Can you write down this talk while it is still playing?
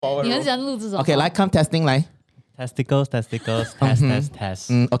你很喜欢录这种。 OK， 来 come testing 来。 Testicles, testicles, test, test,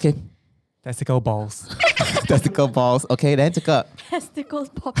 test. OK Testicle balls. testicle balls OK， 来这个 testicles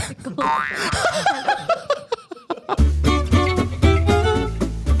popsicles。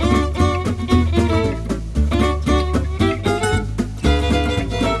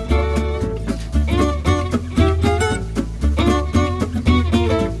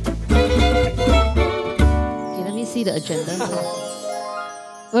 Okay, let me see the agenda.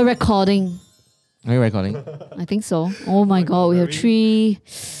 We're recording. Are you recording? I think so. Oh my god, we have 3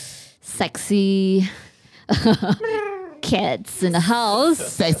 sexy cats in the house.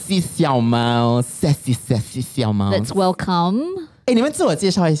 Sexy 小猫 sexy 小猫 Let's welcome. 你们自我介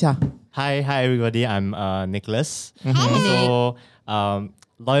绍一下。 Hi everybody. I'm Nicholas. So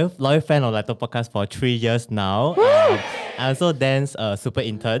loyal fan of Letter Podcast for 3 years now. I also dance super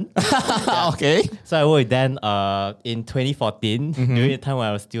intern. OK So I worked with Dan in 2014 during the time when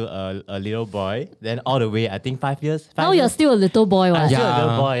I was still a little boy. Then all the way, I think 5 years. Now you're still a little boy, I'm right? still a Yeah.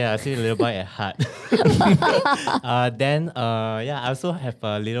 little boy, still a little boy at heart. Then I also have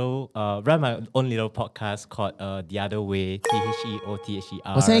a little run my own little podcast called The Other Way, THEOTHER.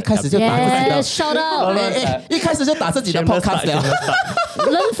 我现在一开始就打自己的 Yes, shout out. 一开始就打自己的 Shameless podcast plug, 了。 shameless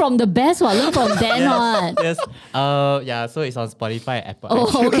plug. Learn from the best one. Learn from Dan one. Yes. Yeah, so it's on Spotify, Apple.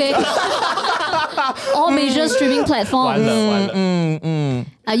 Oh, okay. All major streaming platforms. 完了。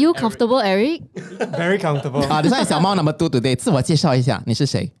Are you comfortable, Eric? Very comfortable. 啊，你是小猫 number 2 today， 自我介绍一下，你是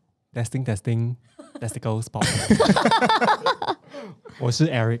谁？ Testing. Testicles balls. 我是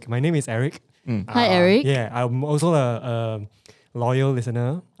Eric. My name is Eric. Hi, Eric. Yeah, I'm also a loyal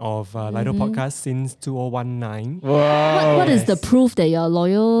listener of Lido Podcast since 2019. What is the proof that you're a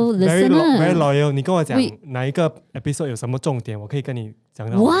loyal Very listener? loyal. 你跟我讲 Wait. 哪一个 episode 有什么重点，我可以跟你讲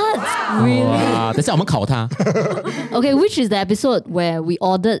到。 What? Really? 哇，等一下我们考他。 Okay, which is the episode where we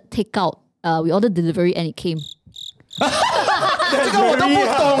ordered takeout? We ordered delivery and it came. 这个我都不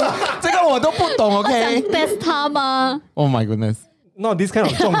懂，这个我都不懂。OK。 Test 他吗？ Oh my goodness. Not this kind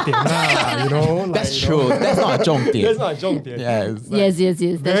of 重点啦 you know. Like, That's you know. true. That's not a 重点。 That's not 重点. Yes. Yes.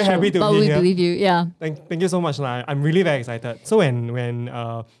 That's Very true. happy to But be we here. believe you. Yeah. Thank you so much. I'm really very excited. So when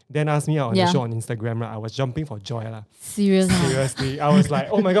Dan asked me out on Yeah. the show on Instagram, I was jumping for joy. Serious. huh? Seriously. I was like,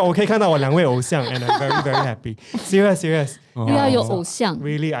 oh my god, 我可以看到我2位偶像 and I'm very, very happy. Serious. 你要有偶像。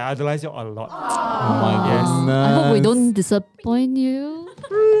 Really, I idolize you a lot. Oh my Yes. I hope we don't disappoint you.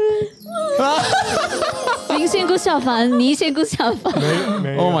 您先顾下凡，你先顾下凡，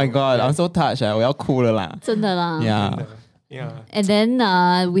 Oh my god, I'm so touched. 我要哭了啦。真的啦。 Yeah. Yeah. And then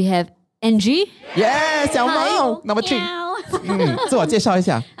we have Angie. Yeah, 小猫 number 3。 自我介绍一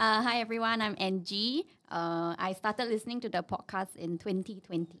下。 Hi everyone, I'm Angie. I started listening to the podcast in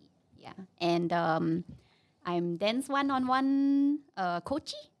 2020. Yeah, and I'm Dan's one-on-one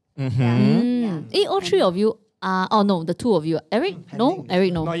coachie. Yeah. All 3 of you are. Oh no, the 2 of you. Eric? No,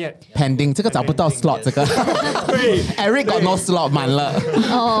 Eric no. Not yet. Pending 这个找不到 slot 这个。Eric got no slot 满了。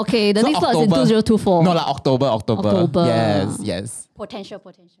 Oh, okay. The So next slot is in October. 2024. No 啦 October. Yes. Potential.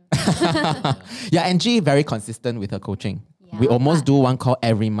 Yeah, Angie very consistent with her coaching. Yeah. We almost do one call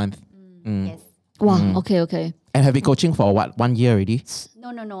every month. Yes. Wow. Okay. And have been coaching for what, 1 year already?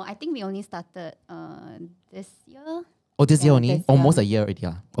 No. I think we only started this year. Oh, this year Yeah, only? this year. Almost a year already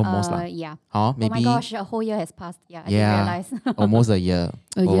lah. Almost lah. Yeah. Oh, maybe. Oh my gosh, a whole year has passed. Yeah, I didn't Yeah, realize. almost a year.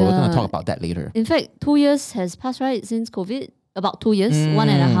 A We're going year. to talk about that later. In fact, 2 years has passed, right, since COVID? About 2 years.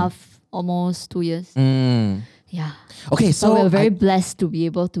 1.5, almost 2 years. Yeah. Okay, So so we're very I- blessed to be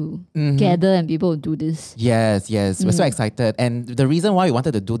able to gather and be able to do this. Yes, we're so excited. And the reason why we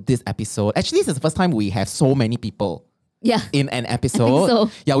wanted to do this episode, actually, this is the first time we have so many people Yeah. in an episode. so.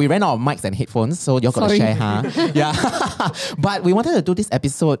 Yeah, we ran out of mics and headphones, so you're going to Sorry. share, huh? Yeah. But we wanted to do this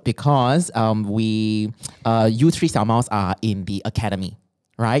episode because you 3 Xiao Maos are in the academy.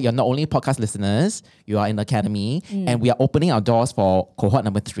 Right? You're not only podcast listeners, you are in the academy, and we are opening our doors for cohort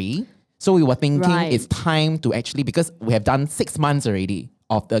number 3. So we were thinking Right. it's time to actually, because we have done 6 months already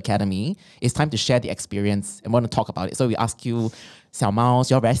of the academy, it's time to share the experience and want to talk about it. So we ask you, Xiao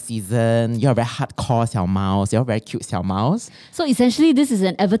Maos, you're very seasoned, you're very hardcore Xiao Maos, you're very cute Xiao Maos. So essentially, this is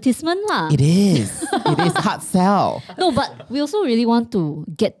an advertisement lah. It is hard sell. No, but we also really want to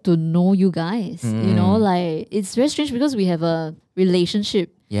get to know you guys. You know, like it's very strange because we have a relationship.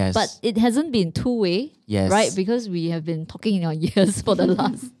 Yes. But it hasn't been two-way. Yes. Right? Because we have been talking in our ears for the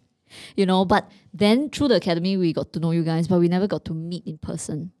last, but then through the academy, we got to know you guys, but we never got to meet in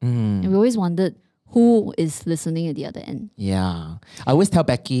person. And we always wondered, who is listening at the other end. Yeah. I always tell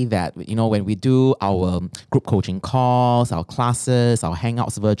Becky that, when we do our group coaching calls, our classes, our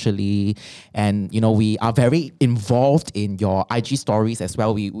hangouts virtually, and, we are very involved in your IG stories as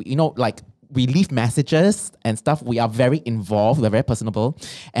well. We leave messages and stuff. We are very involved. We're very personable.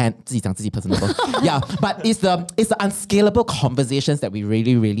 And 自己讲自己 personable. Yeah, but it's the unscalable conversations that we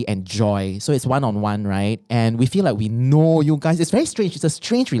really, really enjoy. So it's one-on-one, right? And we feel like we know you guys. It's very strange. It's a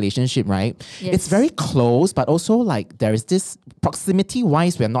strange relationship, right? Yes. It's very close, but also like there is this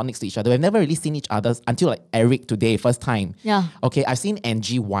proximity-wise, we're not next to each other. We've never really seen each other until like Eric today, first time. Yeah. Okay, I've seen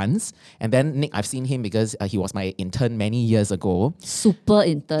Angie once. And then Nick, I've seen him because he was my intern many years ago. Super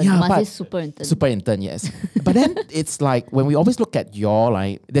intern. Yeah, Must but say super intern. Super intern, yes. But then it's like when we always look at your,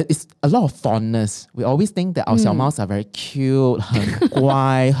 like, there is a lot of fondness. We always think that our 小猫 are very cute, 很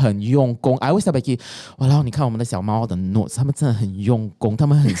乖,很用功. I always tell Becky, 哇啦,你看我们的小猫的 notes, 他们真的很用功, 他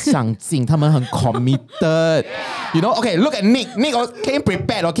们很上进, 他们很 committed. Okay, look at Nick. Nick came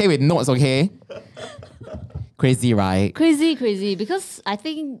prepared, okay, with notes, okay? Crazy, right? Crazy. Because I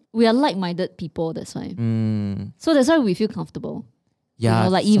think we are like-minded people, that's why. So that's why we feel comfortable. Yeah.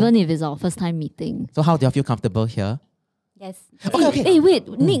 Even if it's our first time meeting. So how do you feel comfortable here? Yes. Okay. Hey, wait,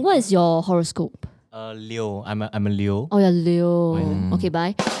 Nick, what is your horoscope? Leo. I'm a Leo. Oh, yeah, Leo. Okay,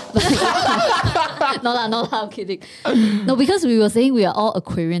 bye. No, I'm kidding. No, because we were saying we are all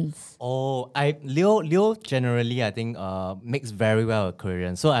Aquarians. Oh, Leo generally I think makes very well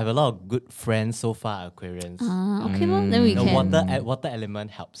Aquarian. So I have a lot of good friends so far Aquarians. Okay, well, then we The can. water element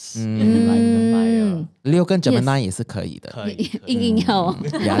helps in like the fire. Leo 跟 Gemini 也是可以的。可以硬要。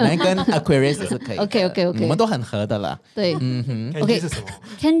呀，那跟 Aquarius 也是可以的。 OK，我们都很合的啦。对 Kenji 是什么？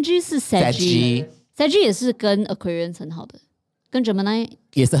 ，Kenji 是 Saggy Saggy 也是跟 Aquarians 很好的，跟 Gemini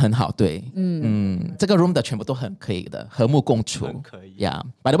也是很好，对，这个 room 的全部都很可以的，和睦共处。很可以。 Yeah.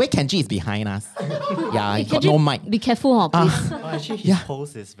 By the way, Kenji is behind us. Yeah, he got Kenji, no mic. Be careful, please. Oh, actually, his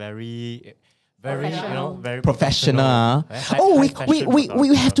pose is very very Professional. Very high- Oh, high we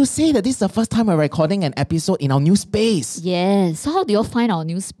fashion have to say that this is the first time we're recording an episode in our new space. Yes. So how do you find our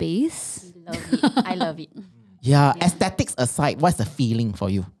new space? Love it. I love it. Yeah. Aesthetics aside, what's the feeling for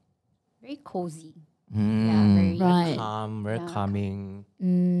you? Very cozy. Yeah, very Right. calm, very calming.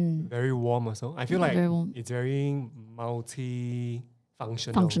 Very warm also. I feel like Very warm. it's very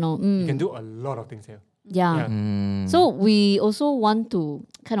multi-functional. Functional. You can do a lot of things here. Yeah. Yeah. So we also want to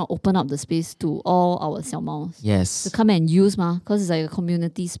kind of open up the space to all our 小猫 to Yes. come and use because it's like a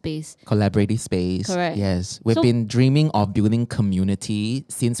community space. Collaborative space. Correct. Yes. We've So- been dreaming of building community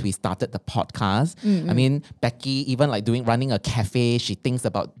since we started the podcast. I mean, Becky, even like running a cafe, she thinks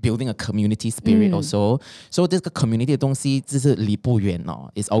about building a community spirit also. So this community 的东西就是离不远哦.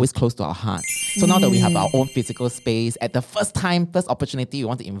 It's always close to our heart. So now that we have our own physical space, at the first opportunity, we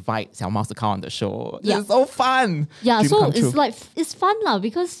want to invite 小猫 to come on the show. Yeah. It's so fun. Yeah, Dream so come true. it's like it's fun lah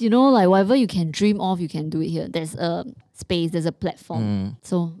because like whatever you can dream of, you can do it here. There's a space, there's a platform.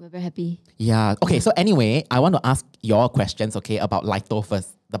 So we're very happy. Yeah. Okay. So anyway, I want to ask your questions, okay, about Lito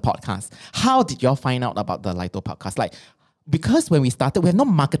first, the podcast. How did y'all find out about the Lito podcast? Like, because when we started, we have no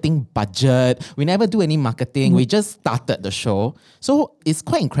marketing budget. We never do any marketing. We just started the show. So it's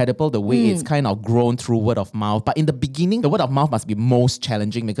quite incredible the way it's kind of grown through word of mouth. But in the beginning, the word of mouth must be most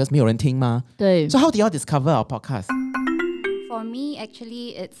challenging because 没有人听嘛. 对 So how did y'all discover our podcast? For me,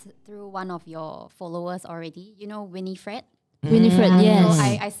 actually, it's through one of your followers already. You know, Winifred. Winifred, So yes.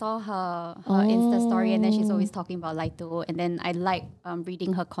 I saw her Insta story, and then she's always talking about Lito, and then I like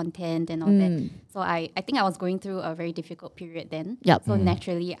reading her content and all that. So I think I was going through a very difficult period then. Yep. So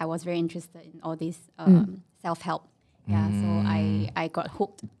naturally, I was very interested in all this self-help. Yeah. So I got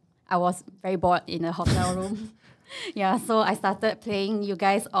hooked. I was very bored in a hotel room. Yeah. So I started playing you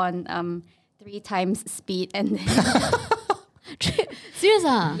guys on 3 times speed, and then Serious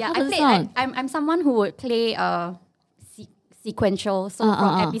ah? yeah, How does it sound? I'm someone who would play sequential. So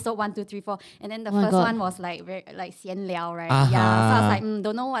from episode 1, 2, 3, 4, and then the Oh my first God. one was like very like xian liao, right? Yeah. So I was like,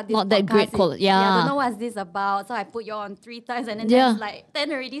 don't know what this Not that podcast great is. quality. Yeah, Yeah. don't know what's this about. So I put you on 3 times, and then Yeah. there's like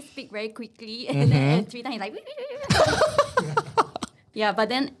 10 already speak very quickly, and then 3 times he's like. Yeah, but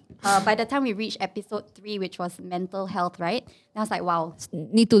then by the time we reached episode 3, which was mental health, right? Then I was like, wow.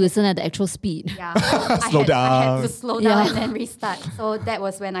 Need to listen at the actual speed. Yeah, I had to slow down and then restart. So that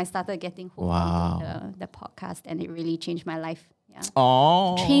was when I started getting hooked onto the podcast, and it really changed my life. Yeah,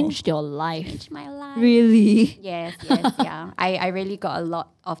 Oh. Changed your life. changed my life. Really? Yes, yeah. I really got a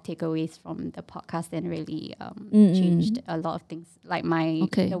lot of takeaways from the podcast and really changed a lot of things, like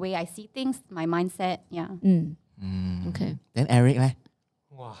the way I see things, my mindset. Yeah. Okay. Then Eric, leh?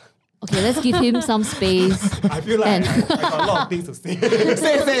 Wow. Okay, let's give him some space. I feel like And- I got a lot of things to say.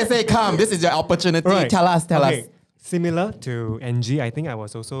 Say, come. This is your opportunity. Right. Tell us. Similar to NG, I think I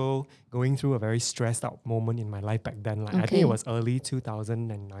was also going through a very stressed out moment in my life back then. Like I think Okay. it was early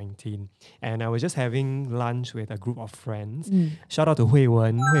 2019, and I was just having lunch with a group of friends. Shout out to Hui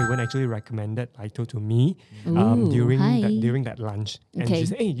Wen. Hui Wen actually recommended Lito to me Ooh, hi. during that lunch, and Okay. she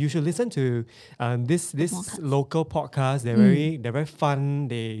said, "Hey, you should listen to this podcast. local podcast. They're very fun.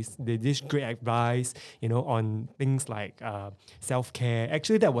 They dish great advice, on things like self care.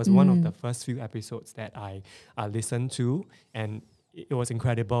 Actually, that was one of the first few episodes that I listened to, and it was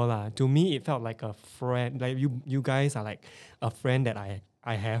incredible lah. To me, it felt like a friend. Like you guys are like a friend that I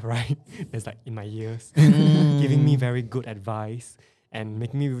have, right? It's like in my ears, giving me very good advice and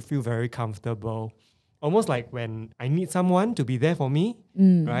making me feel very comfortable. Almost like when I need someone to be there for me,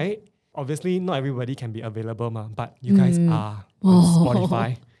 right? Obviously, not everybody can be available, but you guys are on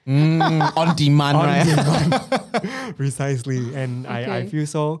Spotify. On demand, On right? demand. Precisely. And I Okay. feel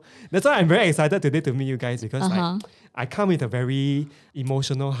so. That's why I'm very excited today to meet you guys because like I come with a very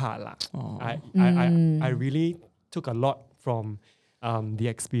emotional heart. I really took a lot from the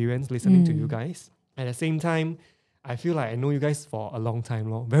experience listening to you guys. At the same time, I feel like I know you guys for a long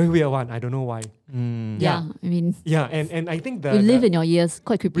time. Very weird one. I don't know why. Yeah, I mean, Yeah, and I think you live in your ears.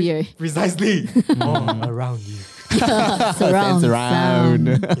 Quite creepy, right? precisely all around you. Surround. around.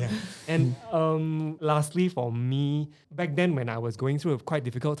 sound. Yeah. And lastly, for me, back then when I was going through a quite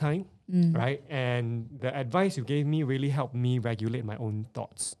difficult time, right? And the advice you gave me really helped me regulate my own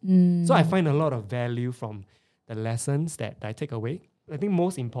thoughts. So I find a lot of value from the lessons that I take away. I think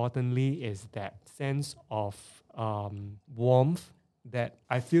most importantly is that sense of warmth that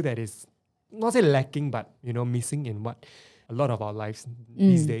I feel that is not say lacking, but missing in what a lot of our lives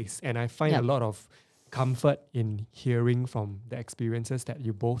these days. And I find Yep. a lot of comfort in hearing from the experiences that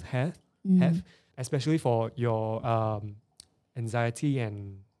you both have, especially for your anxiety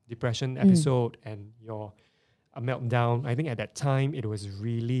and depression episode and your meltdown. I think at that time it was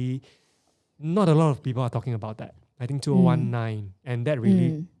really not a lot of people are talking about that. I think 2019, and that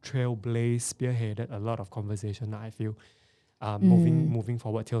really trailblazed, spearheaded a lot of conversation. I feel moving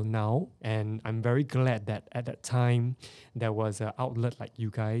forward till now, and I'm very glad that at that time there was an outlet like you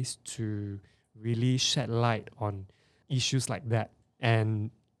guys to really shed light on issues like that, and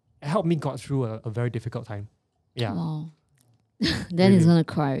help me got through a very difficult time. Yeah. Wow. Then he's Really. gonna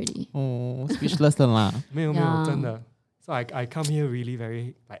cry already. Oh, speechless 了啦。没有 Yeah. 真的. So I come here really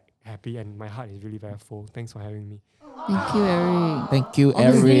very like happy, and my heart is really very full. Thanks for having me. Thank you, Eric. Thank you,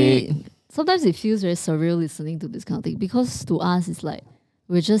 Honestly, Eric. sometimes it feels very surreal listening to this kind of thing because to us it's like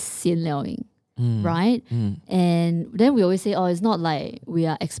we're just 闲聊ing, right? And then we always say, oh, it's not like we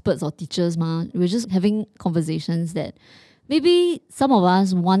are experts or teachers, ma. We're just having conversations that maybe some of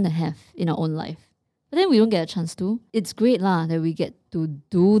us want to have in our own life. But then we don't get a chance to. It's great lah that we get to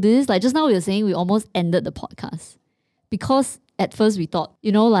do this. Like just now we were saying we almost ended the podcast. Because at first we thought,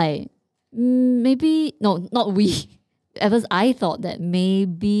 maybe, no, not we. At first I thought that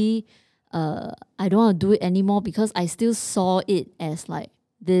maybe I don't want to do it anymore because I still saw it as like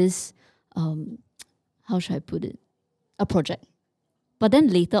this, how should I put it? A project. But then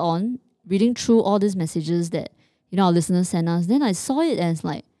later on, reading through all these messages that, our listeners send us, then I saw it as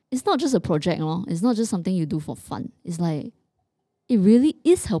like, it's not just a project, no? It's not just something you do for fun. It's like, it really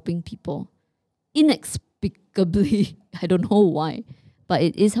is helping people. Inexplicably, I don't know why, but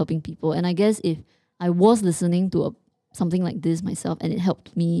it is helping people. And I guess if I was listening to something like this myself and it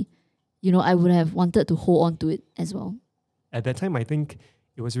helped me, I would have wanted to hold on to it as well. At that time, I think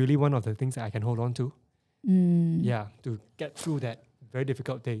it was really one of the things that I can hold on to. Yeah, to get through that very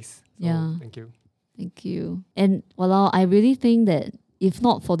difficult days. So, Yeah. Thank you. Thank you. And walao, I really think that if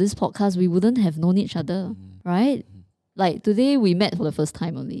not for this podcast, we wouldn't have known each other, right? Like today we met for the first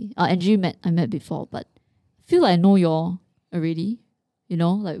time only. Angie I met before, but I feel like I know y'all already.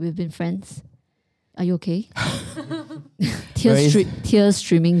 Like we've been friends. Are you okay? Tears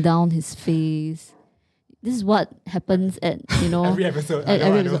streaming down his face. This is what happens at Every episode. I at know,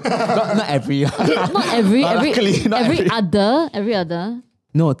 every I know. episode. Not every. Okay, not every Luckily, not every other.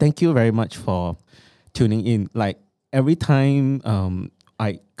 No, thank you very much for tuning in. Like every time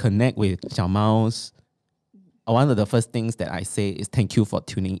I connect with Xiao Mao's, one of the first things that I say is thank you for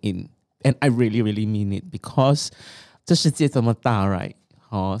tuning in. And I really, really mean it because 这世界这么大, right?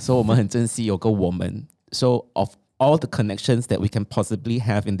 So 我们很珍惜有个我们. So of all the connections that we can possibly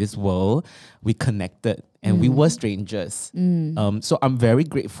have in this world, we connected and we were strangers. So I'm very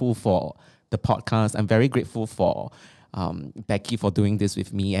grateful for the podcast. I'm very grateful for Becky for doing this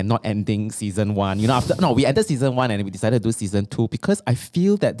with me and not ending season 1. We ended season 1 and we decided to do season 2 because I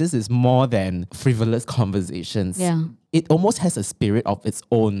feel that this is more than frivolous conversations. Yeah. It almost has a spirit of its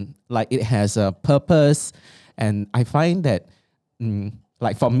own. Like it has a purpose, and I find that,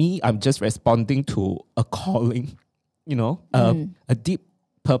 like for me, I'm just responding to a calling, a deep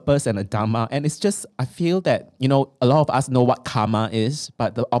purpose and a dharma. And it's just, I feel that, a lot of us know what karma is,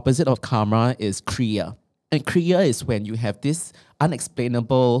 but the opposite of karma is kriya. And kriya is when you have this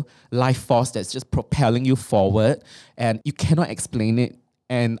unexplainable life force that's just propelling you forward and you cannot explain it.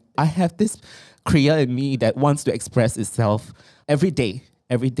 And I have this kriya in me that wants to express itself every day.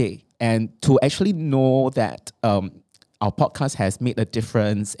 And to actually know that our podcast has made a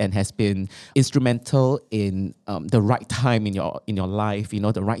difference and has been instrumental in the right time in your life,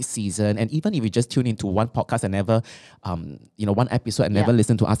 the right season. And even if you just tune into one podcast and never, one episode and never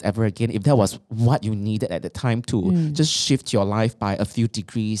listen to us ever again, if that was what you needed at the time to just shift your life by a few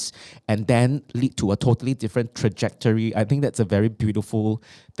degrees and then lead to a totally different trajectory, I think that's a very beautiful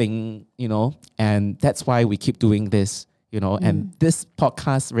thing, and that's why we keep doing this, and this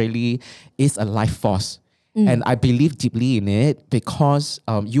podcast really is a life force. And I believe deeply in it because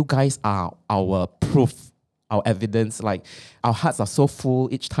you guys are our proof, our evidence. Like our hearts are so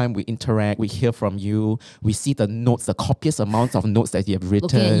full each time we interact, we hear from you, we see the notes, the copious amounts of notes that you have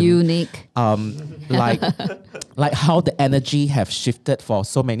written. Looking at you, Nick. Like how the energy have shifted for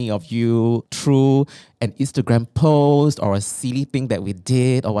so many of you through an Instagram post or a silly thing that we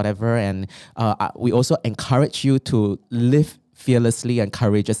did or whatever. And we also encourage you to live fearlessly and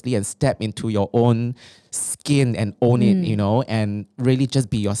courageously and step into your own skin and own it, and really just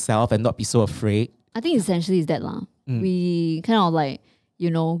be yourself and not be so afraid. I think essentially is that lah. We kind of like,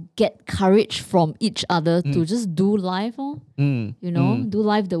 get courage from each other to just do life, do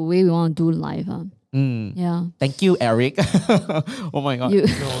life the way we want to do life. Yeah. Thank you, Eric. Oh my God.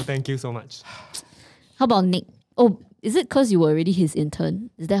 No, thank you so much. How about Nick? Oh, is it because you were already his intern?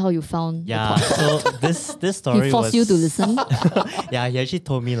 Is that how you found the Yeah, podcast? so this story He forced was, you to listen? Yeah, he actually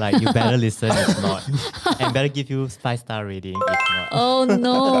told me like you better listen if not, and better give you 5-star rating if not. Oh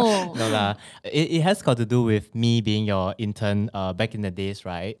no. No lah. It has got to do with me being your intern back in the days,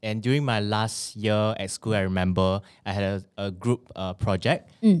 right? And during my last year at school, I remember I had a group project.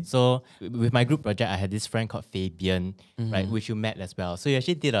 So with my group project, I had this friend called Fabian, right, which you met as well. So he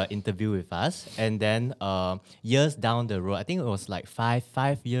actually did an interview with us, and then years down the road, I think it was like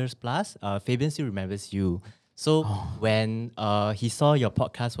five years plus, Fabian still remembers you. So when he saw your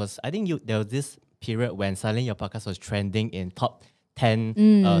podcast I think there was this period when suddenly your podcast was trending in top 10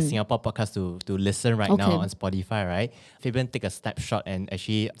 Singapore podcasts to listen right now on Spotify, right? Fabian took a snapshot and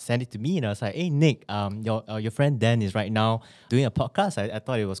actually sent it to me, and I was like, hey Nick, your friend Dan is right now doing a podcast. I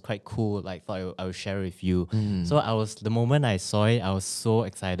thought it was quite cool, like thought I would share it with you. So the moment I saw it, I was so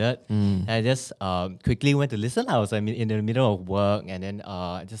excited. And I just quickly went to listen. I was in the middle of work, and then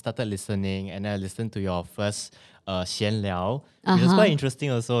I just started listening, and then I listened to your first 闲聊. It was quite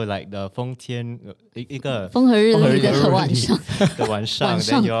interesting also, like the 风天一个风和日丽的晚上，的晚上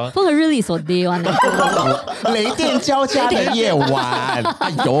then your 风和日丽 is for day one. 雷电交加的夜晚，哎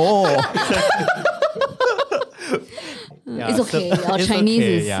呦。It's okay. Our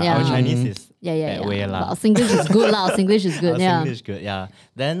Chinese is our Chinese is yeah. that way lah. Our Singlish is good lah. Our Singlish is good. Yeah. English good, yeah.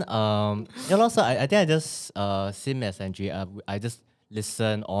 Then also I think I just same as Angie, I just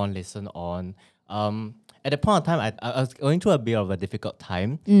listen on. At the point of time, I was going through a bit of a difficult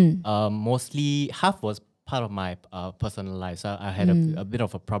time. Mostly half was part of my personal life. So I had a bit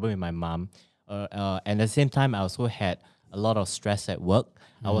of a problem with my mom. And at the same time, I also had a lot of stress at work.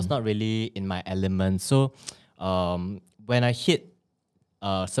 I was not really in my element. So when I hit,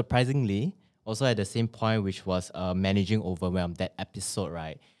 surprisingly, also at the same point, which was managing overwhelm, that episode,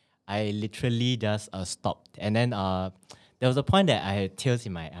 right? I literally just stopped. And then there was a point that I had tears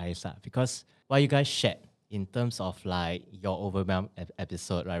in my eyes because what you guys shared in terms of like your overwhelmed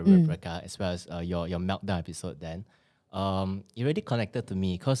episode, right, Rebecca, as well as your meltdown episode, then it really connected to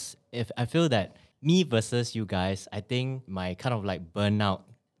me because if I feel that me versus you guys, I think my kind of like burnout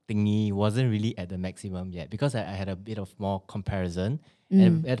thingy wasn't really at the maximum yet because I had a bit of more comparison.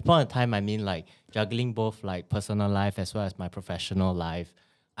 And at the point of time, I mean like juggling both like personal life as well as my professional life.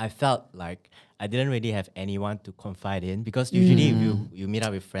 I felt like I didn't really have anyone to confide in because usually if you meet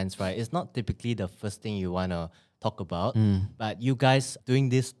up with friends, right, it's not typically the first thing you want to talk about. But you guys doing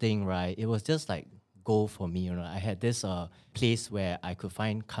this thing, right, it was just like gold for me. I had this place where I could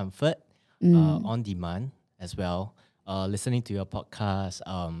find comfort on demand as well. Listening to your podcast,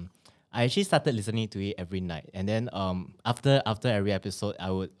 I actually started listening to it every night, and then after every episode, I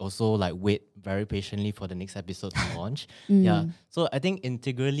would also like wait very patiently for the next episode to launch. Yeah, so I think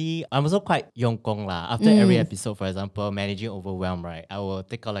integrally, I'm also quite yongkong lah. After every episode, for example, managing overwhelm, right? I will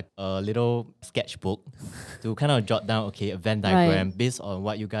take out like a little sketchbook to kind of jot down a Venn diagram based on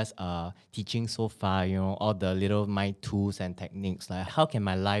what you guys are teaching so far. You know, all the little mind tools and techniques. Like how can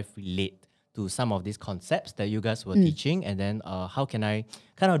my life relate to some of these concepts that you guys were teaching, and then how can I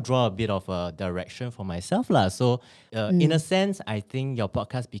kind of draw a bit of a direction for myself lah. So in a sense, I think your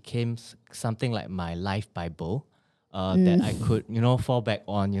podcast became something like my life Bible that I could, fall back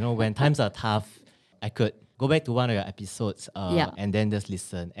on. When times are tough, I could go back to one of your episodes and then just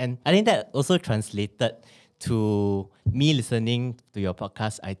listen. And I think that also translated to me listening to your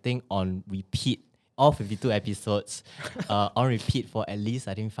podcast, I think on repeat, all 52 episodes on repeat for at least,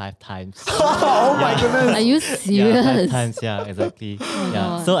 I think, 5 times. Oh my goodness. Are you Yeah, 5 serious? times, yeah, exactly. yeah.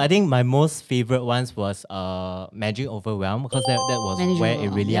 God. So I think my most favorite ones was Managing Overwhelm, because that was Managing where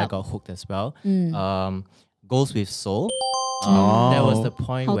Overwhelm, it really I yep. got hooked as well. Goals with Soul. That was the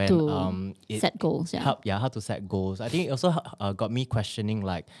point How when to it set goals, yeah. how to set goals. I think it also got me questioning,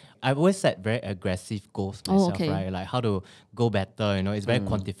 like, I've always set very aggressive goals myself, okay. right? Like how to go better, it's very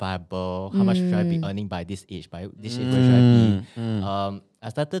quantifiable. How much should I be earning by this age? By this age, where should I be? I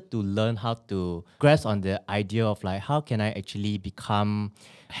started to learn how to grasp on the idea of like, how can I actually become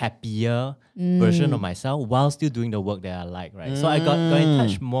happier version of myself while still doing the work that I like, right? So I got in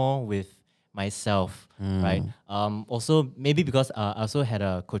touch more with myself, right? Also, maybe because I also had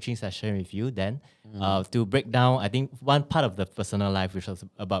a coaching session with you then to break down, I think, one part of the personal life, which was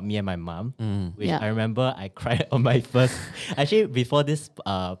about me and my mom, which Yeah. I remember I cried on my first... Actually, before this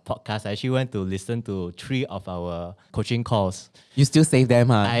podcast, I actually went to listen to 3 of our coaching calls. You still save them,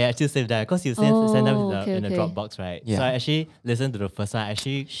 huh? I actually saved that because you send them in the okay. Dropbox, right? Yeah. So I actually listened to the first one. I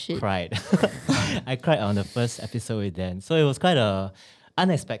actually Shit. cried. I cried on the first episode with Dan. So it was quite a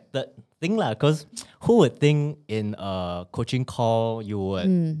unexpected thing lah. Because who would think in a coaching call you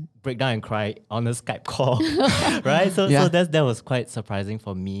would break down and cry on a Skype call, right? So Yeah. that was quite surprising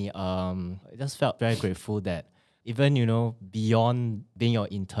for me. I just felt very grateful that even beyond being your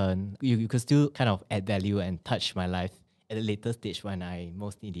intern, you could still kind of add value and touch my life at a later stage when I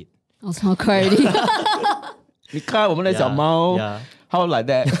most need it. I was not cry already. 你看我们的小猫 Yeah. How like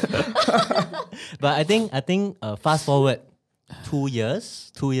that? But I think fast forward 2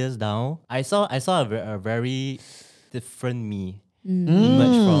 years down, I saw a very different me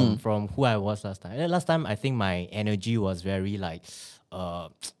emerge from who I was last time. Last time I think my energy was very like a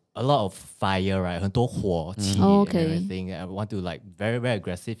lot of fire, right? 很多火气 Oh, and okay. everything. I want to like very, very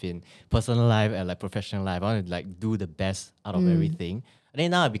aggressive in personal life and like professional life. I want to like do the best out of everything. I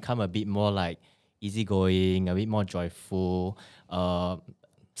think now I become a bit more like easygoing, a bit more joyful,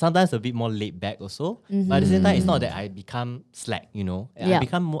 sometimes a bit more laid back also. But at the same time, it's not that I become slack, I Yeah.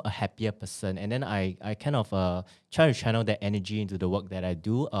 become more a happier person. And then I kind of try to channel that energy into the work that I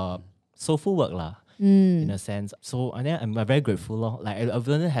do. Soulful work lah, in a sense. So I think I'm very grateful lor. Like I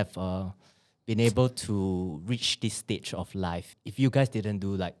wouldn't have been able to reach this stage of life if you guys didn't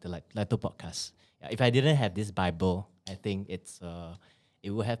do like the Leto podcast. Yeah, if I didn't have this Bible, I think it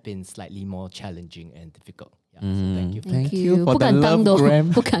would have been slightly more challenging and difficult. Yeah, so thank you. Thank you for 不敢 the 当 love 的哦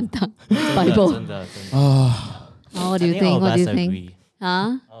gram. 不敢当 Bible. 真的。 What do you I think? all of What do us you think? agree.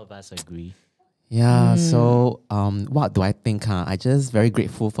 Huh? All of us agree. Yeah, so what do I think? I just very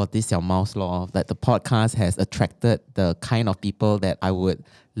grateful for this Xiao Mao's Law, that the podcast has attracted the kind of people that I would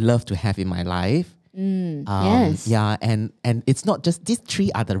love to have in my life. Yes. Yeah, and it's not just these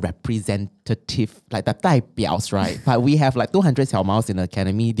 3 are the representative, like the 代表, right? But we have like 200 Xiao Maos in the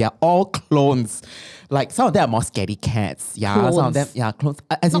academy. They are all clones. Like some of them are more scaredy cats. Yeah, some of them, Clones. yeah, clones.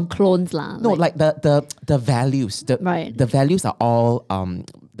 As in, Not clones lah. no, like the values. Right. The values are all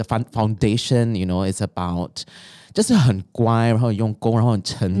the foundation, it's about 就是很乖，然后用功，然后很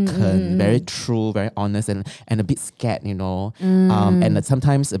诚恳 very true, very honest, and a bit scared, and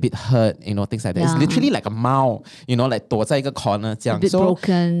sometimes a bit hurt, things like that. It's Yeah. literally like a 猫, like 躲在一个 corner 这样. A bit So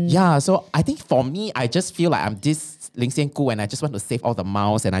broken. yeah, so I think for me, I just feel like I'm this 林仙姑 and I just want to save all the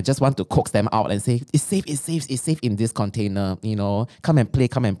mouse and I just want to coax them out and say it's safe in this container, come and play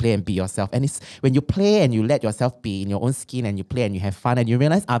and be yourself. And it's when you play and you let yourself be in your own skin and you play and you have fun and you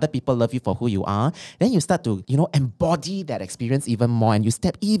realize other people love you for who you are, then you start to embody that experience even more and you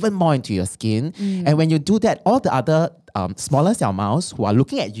step even more into your skin. And when you do that, all the other smaller Xiao Maos who are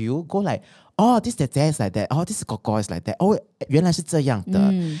looking at you go like, oh, this is like that. Oh, this Koko is like that. Oh, 原来是这样的.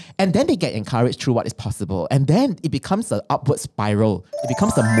 And then they get encouraged through what is possible. And then it becomes an upward spiral. It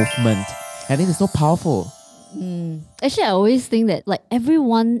becomes a movement. And it is so powerful. Actually, I always think that like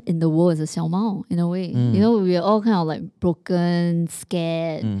everyone in the world is a xiao mao in a way. You know, we are all kind of like broken,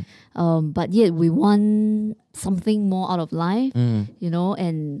 scared, but yet we want something more out of life. You know,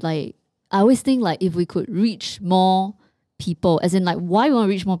 and like I always think like if we could reach more people, as in like why we want to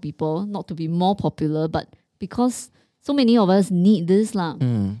reach more people, not to be more popular, but because so many of us need this lah.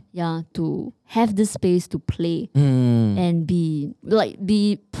 Yeah, to have this space to play and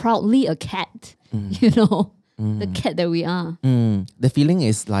be proudly a cat. You know, the cat that we are. The feeling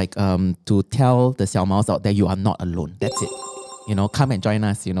is like to tell the Xiao Maos out there you are not alone. That's it. You know, come and join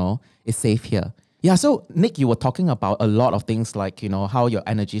us, you know, it's safe here. Yeah, so Nick, you were talking about a lot of things like, you know, how your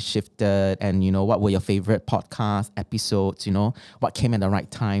energy shifted and, you know, what were your favorite podcast episodes, you know, what came at the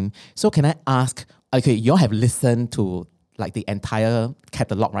right time. So can I ask, okay, you all have listened to like the entire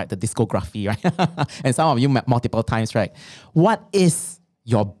catalog, right? The discography, right? And some of you multiple times, right? What is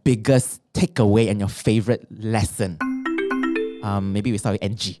your biggest takeaway and your favorite lesson? Maybe we start with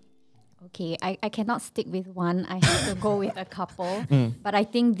NG. Okay, I cannot stick with one. I have to go with a couple. But I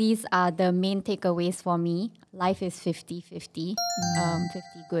think these are the main takeaways for me. Life is 50-50. 50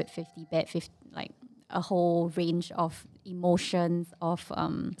 good, 50 bad, 50, like a whole range of emotions, of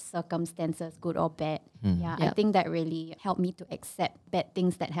circumstances, good or bad. Yeah, I think that really helped me to accept bad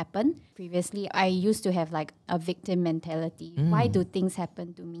things that happen. Previously, I used to have like a victim mentality. Why do things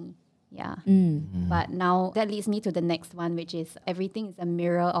happen to me? Yeah. But now that leads me to the next one, which is everything is a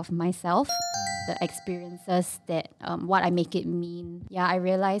mirror of myself. The experiences that, what I make it mean. Yeah, I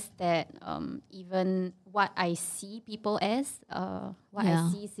realized that even what I see people as, what I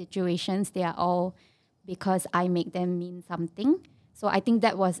see situations, they are all because I make them mean something. So I think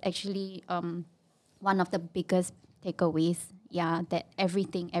that was actually one of the biggest takeaways. Yeah, that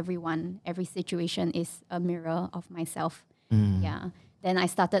everything, everyone, every situation is a mirror of myself. Yeah. Then I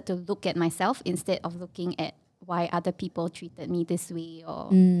started to look at myself instead of looking at why other people treated me this way or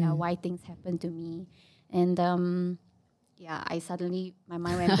why things happened to me. And I suddenly, my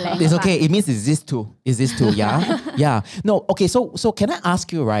mind went blank. It's okay. It means it's this too. Is this too? Yeah. Yeah. No. Okay. So can I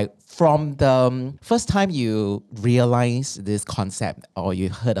ask you, right? From the first time you realized this concept or you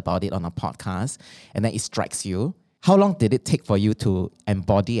heard about it on a podcast, and then it strikes you, how long did it take for you to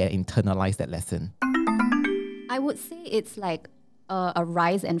embody and internalize that lesson? I would say it's like a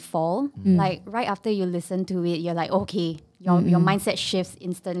rise and fall. Like right after you listen to it, you're like, okay, your mindset shifts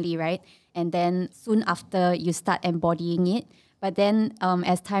instantly, right? And then soon after you start embodying it. But then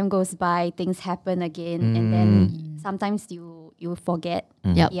as time goes by, things happen again. And then sometimes you forget.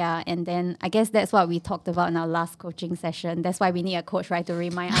 Yeah. And then I guess that's what we talked about in our last coaching session. That's why we need a coach, right? To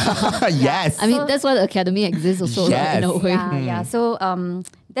remind us. Yes. I mean, that's why the academy exists also, right, in a way. Yeah. So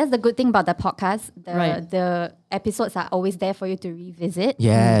that's the good thing about the podcast. Right. The episodes are always there for you to revisit.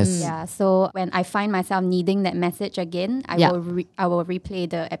 Yes. Yeah. So when I find myself needing that message again, I will replay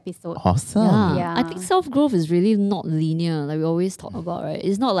the episode. Awesome. Yeah. I think self-growth is really not linear, like we always talk about, right?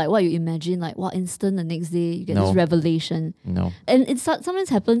 It's not like what you imagine, like instant the next day you get this revelation. No. And it sometimes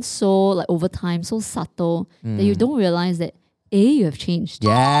happens so like over time, so subtle that you don't realize that you have changed.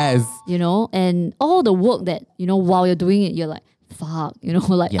 Yes. You know, and all the work that, you know, while you're doing it, you're like, fuck, you know,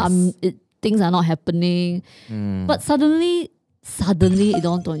 like Yes. things are not happening. But suddenly it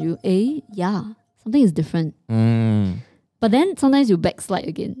dawned on you, something is different. But then sometimes you backslide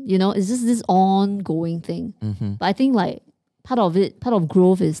again. You know, it's just this ongoing thing. But I think like part of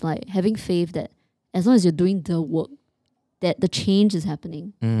growth is like having faith that as long as you're doing the work, that the change is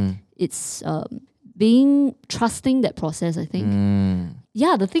happening. It's trusting that process, I think.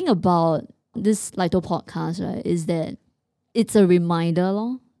 Yeah, the thing about this Lito podcast, right, is that it's a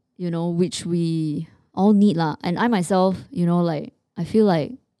reminder, you know, which we all need lah. And I myself, you know, like I feel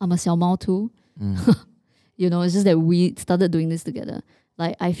like I'm a xiao mao too. You know, it's just that we started doing this together.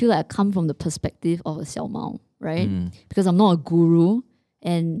 Like I feel like I come from the perspective of a xiao mao, right? Because I'm not a guru,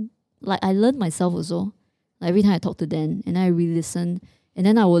 and like I learned myself also. Like every time I talk to Dan and I re-listen, and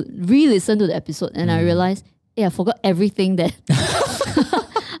then I will re-listen to the episode and I realize, I forgot everything that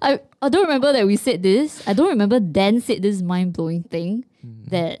I don't remember that we said this. I don't remember Dan said this mind-blowing thing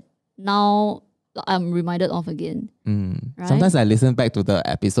that now I'm reminded of again. Right? Sometimes I listen back to the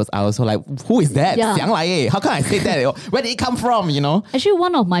episodes. I also like, who is that? Yeah. Xiang Lai eh. How can I say that? Where did it come from? You know. Actually,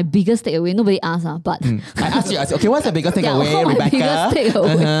 one of my biggest takeaway, nobody asked, but I asked you. Okay, what's the biggest one takeaway, of my Rebecca? biggest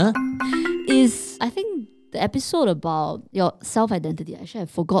takeaway is I think the episode about your self-identity. Actually, I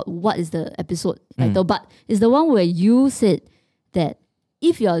forgot what is the episode title, but it's the one where you said that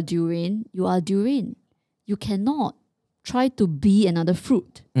if you are durian, you are durian. You cannot try to be another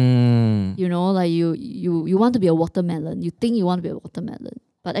fruit. You know, like you want to be a watermelon. You think you want to be a watermelon.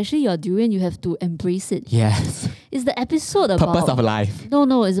 but actually your durian, you have to embrace it. Yes. It's the episode about Purpose of life.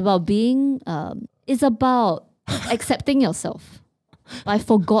 No, it's about being. It's about accepting yourself. But I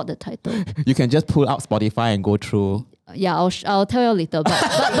forgot the title. You can just pull out Spotify and go through. Yeah, I'll tell you later. But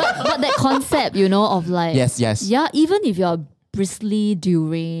that concept, of like Yes. yeah, even if you're bristly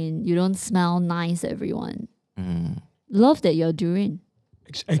durian, you don't smell nice, everyone. Love that you're durian.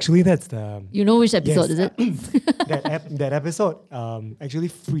 Actually, that's the You know which episode is it? that episode actually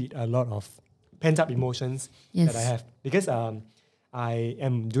freed a lot of pent up emotions Yes. that I have because I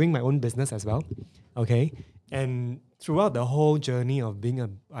am doing my own business as well. Okay, and throughout the whole journey of being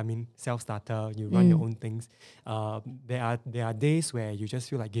self starter, you run your own things. There are days where you just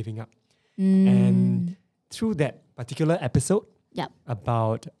feel like giving up, and through that particular episode, Yep.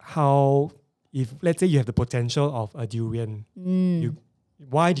 about how if let's say you have the potential of a durian,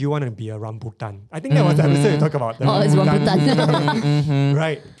 why do you want to be a rambutan? I think that was the episode you talk about. The Oh, it's rambutan.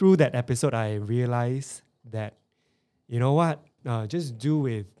 Right. Through that episode, I realized that, you know what? Just do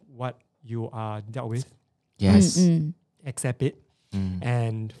with what you are dealt with. Yes. Accept it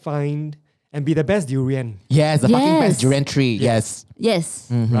and find and be the best durian. Yes, the fucking Yes. best durian tree. Yes. Yes.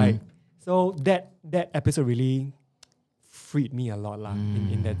 Right. So that episode really freed me a lot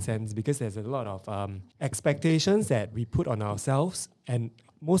in that sense because there's a lot of expectations that we put on ourselves and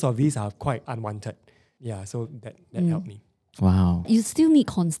most of these are quite unwanted. Yeah, so that helped me. Wow. You still need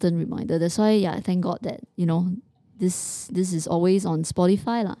constant reminder. That's why, thank God that, this is always on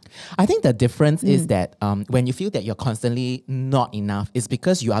Spotify lah. I think the difference is that when you feel that you're constantly not enough, it's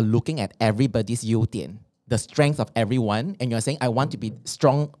because you are looking at everybody's 优点, the strength of everyone, and you're saying, I want to be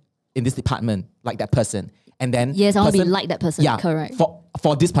strong in this department, like that person. And then Yes, I want to be like that person. Yeah, Correct.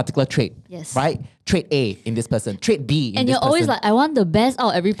 For this particular trait. Yes. Right? Trait A in this person, trait B in And this you're always person. like, I want the best out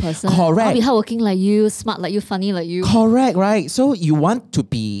of every person. I want Correct. to be hardworking like you, smart like you, funny like you. Correct, right? So you want to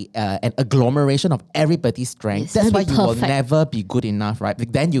be an agglomeration of everybody's strengths. Yes, That's why be you will perfect. never be good enough, right?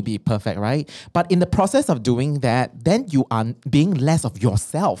 Then you'll be perfect, right? But in the process of doing that, then you are being less of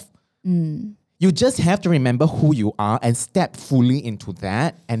yourself. You just have to remember who you are and step fully into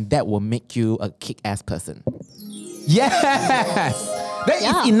that, and that will make you a kick-ass person. Yes! That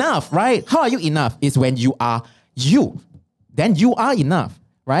is enough, right? How are you enough? Is when you are you. Then you are enough,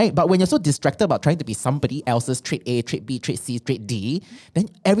 right? But when you're so distracted about trying to be somebody else's trait A, trait B, trait C, trait D, then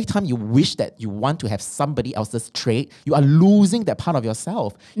every time you wish that you want to have somebody else's trait, you are losing that part of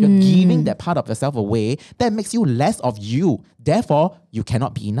yourself. You're giving that part of yourself away. That makes you less of you. Therefore, you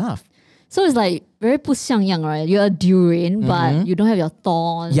cannot be enough. So it's like very 不像样, right? You're a durian, but you don't have your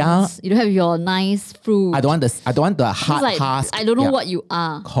thorns. Yeah. You don't have your nice fruit. I don't want the It's hard like, husk. I don't know Yeah. what you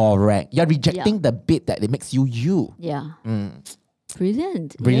are. Correct. You're rejecting the bit that it makes you you. Yeah.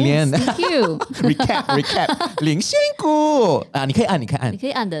 Brilliant. Brilliant. Yes, thank you. recap 领先股啊，你可以按，你可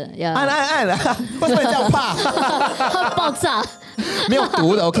以按的 yeah. 按，为什么你这样怕？爆炸。没有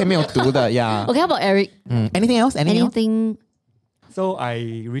毒的 ，OK， 没有毒的呀。 Okay, how about Eric? Anything else? Anything else? Anything? So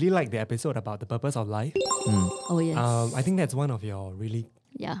I really like the episode about the purpose of life. Oh, yes. I think that's one of your really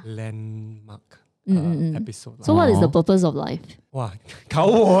yeah. landmark episode. So what is the purpose of life? 哇，考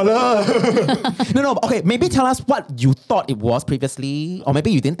我了。 No. Okay, maybe tell us what you thought it was previously, or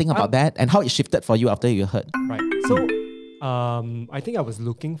maybe you didn't think about that, and how it shifted for you after you heard. Right. So I think I was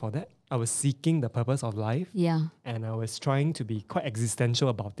looking for that. I was seeking the purpose of life. Yeah. And I was trying to be quite existential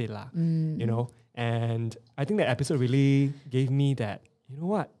about it lah. And I think that episode really gave me that, you know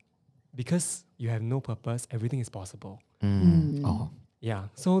what? Because you have no purpose, everything is possible. Oh. Yeah.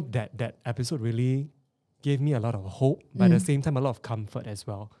 So that episode really gave me a lot of hope, but at the same time a lot of comfort as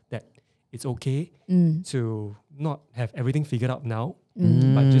well. That it's okay to not have everything figured out now,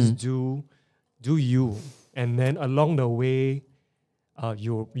 but just do you. And then along the way,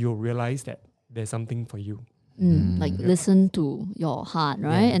 you'll realize that there's something for you. Like listen to your heart,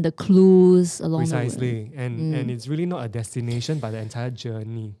 right? And the clues along the way. Precisely. And it's really not a destination, but the entire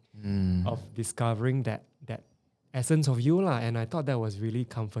journey of discovering that essence of you lah. And I thought that was really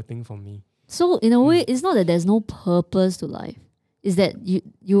comforting for me. So in a way, it's not that there's no purpose to life. It's that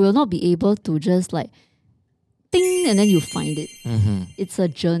you will not be able to just like ding and then you find it. It's a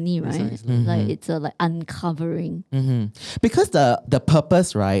journey, right? Precisely. Like it's a like uncovering. Because the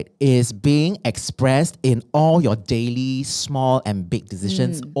purpose, right, is being expressed in all your daily small and big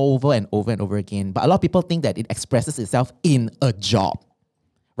decisions over and over and over again. But a lot of people think that it expresses itself in a job,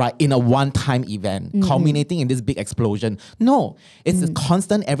 right? In a one-time event, culminating in this big explosion. No, it's a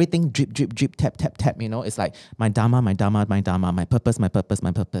constant everything drip, drip, drip, tap, tap, tap. It's like my dharma, my purpose, my purpose,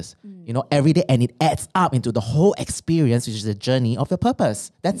 my purpose. Every day, and it adds up into the whole experience, which is the journey of your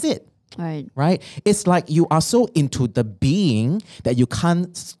purpose. That's it. Right. right? It's like you are so into the being that you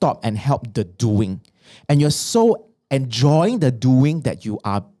can't stop and help the doing. And you're so enjoying the doing that you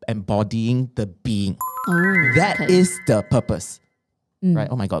are embodying the being. Oh, That okay. is the purpose. Right?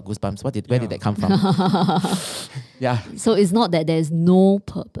 Oh my God, goosebumps. Where did that come from? Yeah. So it's not that there's no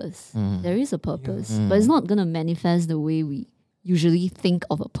purpose. Mm. There is a purpose, but it's not going to manifest the way we usually think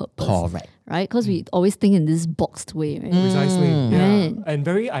of a purpose. Correct. Right? Because we always think in this boxed way, right? Precisely. Yeah. Right. And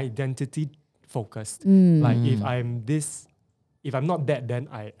very identity focused. Mm. Like if I'm this, if I'm not that, then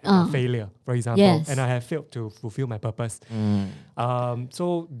I am a failure, for example. Yes. And I have failed to fulfill my purpose.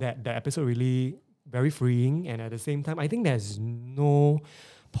 So that episode really very freeing. And at the same time, I think there's no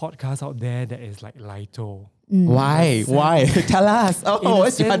podcast out there that is like Lito. Why? Why? Tell us. In a Oh,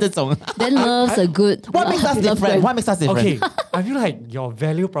 it's sense- Then love's a good. What makes us love different? brand. What makes us different? Okay, I feel like your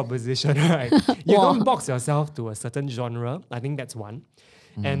value proposition, right? You Wow. don't box yourself to a certain genre. I think that's one.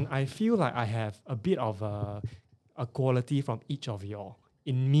 And I feel like I have a bit of a quality from each of y'all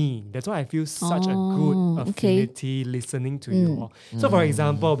in me. That's why I feel such a Oh, good okay. affinity listening to y'all. So for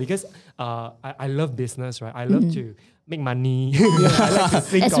example, because I love business, right? I love to make money. I like to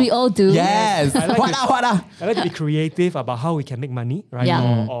think As of, we all do. Yes. I like What to- up, what up? I like to be creative about how we can make money, right?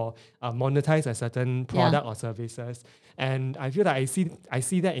 Yeah. Or monetize a certain product or services. And I feel that I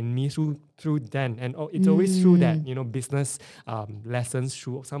see that in me through Dan. And it's always through that, business lessons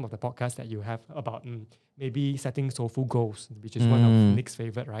through some of the podcasts that you have about maybe setting soulful goals, which is one of Nick's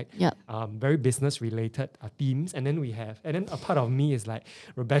favorite, right? Yep. Very business related themes. And then a part of me is like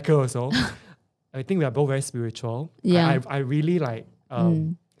Rebecca also. I think we are both very spiritual. Yeah. I really like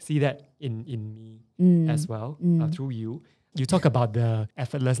see that in me as well through you. You talk about the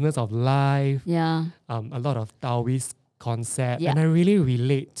effortlessness of life, Yeah. a lot of Taoist concept, Yeah. and I really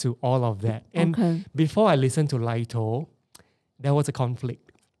relate to all of that. And Okay. before I listened to Lito, there was a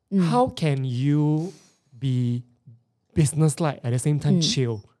conflict. How can you be business-like at the same time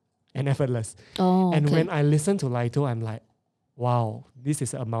chill and effortless? Oh, And okay. when I listen to Lito, I'm like, wow, this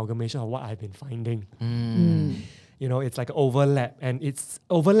is an amalgamation of what I've been finding. It's like an overlap, and it's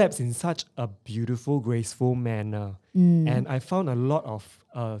overlaps in such a beautiful, graceful manner. And I found a lot of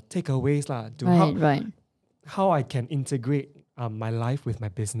takeaways to Right. how I can integrate my life with my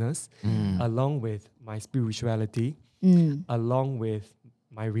business, along with my spirituality, along with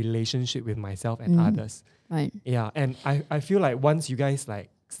my relationship with myself and others. Right. Yeah, and I feel like once you guys like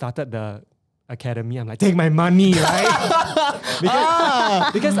started the academy, I'm like, take my money, right?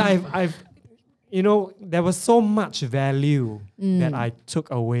 because I've there was so much value that I took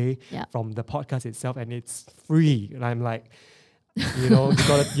away Yeah. from the podcast itself, and it's free. And I'm like,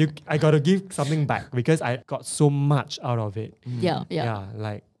 I gotta give something back because I got so much out of it. Yeah.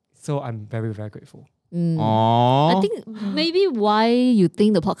 So I'm very, very grateful. Aww. I think maybe why you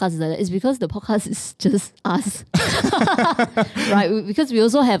think the podcast is like that is because the podcast is just us. Right? Because we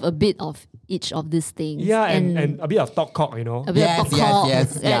also have a bit of each of these things. Yeah, and a bit of talk cock, a bit Yes, of talk yes, talk.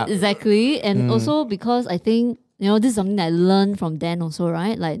 yes, yeah. Exactly. And also because I think, this is something that I learned from Dan also,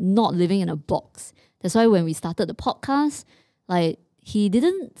 right? Like not living in a box. That's why when we started the podcast, like he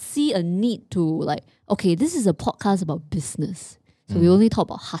didn't see a need to like, okay, this is a podcast about business. So we only talk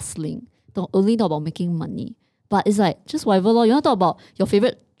about hustling. Don't only talk about making money. But it's like just whatever law. You want to talk about your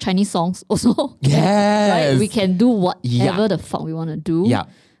favorite Chinese songs also. Yes. Right? We can do whatever Yeah. the fuck we want to do. Yeah.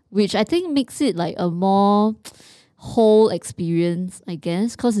 Which I think makes it like a more whole experience, I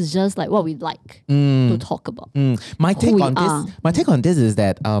guess, because it's just like what we like to talk about. My take we on are. this, is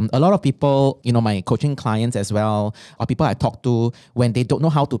that a lot of people, my coaching clients as well, or people I talk to, when they don't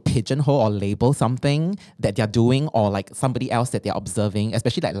know how to pigeonhole or label something that they're doing, or like somebody else that they're observing,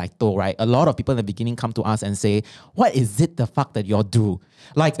 especially like Lito, right? A lot of people in the beginning come to us and say, "What is it the fuck that you do?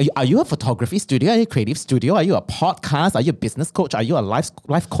 Like, are you a photography studio? Are you a creative studio? Are you a podcast? Are you a business coach? Are you a life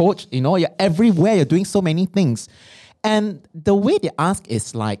coach? You're everywhere. You're doing so many things." And the way they ask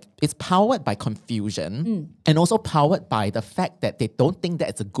is like, it's powered by confusion and also powered by the fact that they don't think that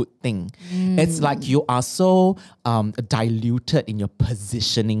it's a good thing. It's like you are so diluted in your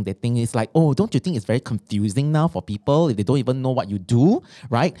positioning. They think it's like, oh, don't you think it's very confusing now for people if they don't even know what you do,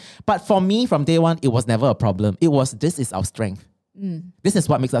 right? But for me, from day one, it was never a problem. This is our strength. This is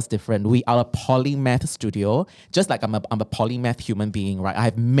what makes us different. We are a polymath studio, just like I'm a polymath human being, right? I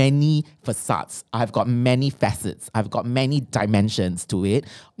have many facades. I've got many facets. I've got many dimensions to it.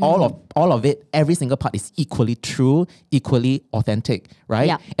 All of it, every single part is equally true, equally authentic, right?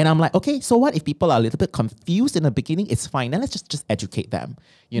 Yeah. And I'm like, okay, so what if people are a little bit confused in the beginning? It's fine. Then let's just educate them,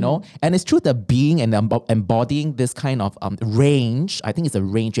 And it's through the being and embodying this kind of range. I think it's a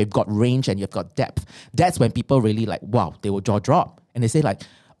range. You've got range and you've got depth. That's when people really like, wow, they will jaw drop. And they say like,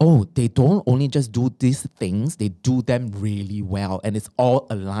 oh, they don't only just do these things, they do them really well. And it's all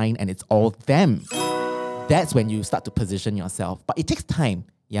aligned and it's all them. That's when you start to position yourself. But it takes time,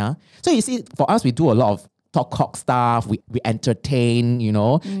 yeah? So you see, for us, we do a lot of talk stuff, we entertain, you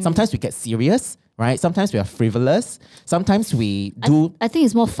know. Sometimes we get serious, right? Sometimes we are frivolous. Sometimes we do... I think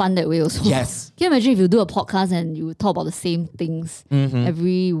it's more fun that way also. Yes. Can you imagine if you do a podcast and you talk about the same things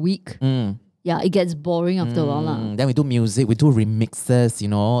every week? Yeah, it gets boring after a while. Then we do music, we do remixes, you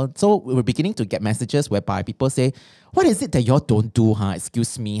know. So we're beginning to get messages whereby people say, what is it that y'all don't do, huh?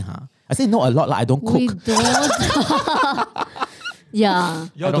 Excuse me, huh? I say, no, a lot, like I don't We cook. don't. Yeah.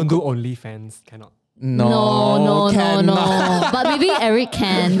 Y'all don't do OnlyFans, cannot. No. cannot. But maybe Eric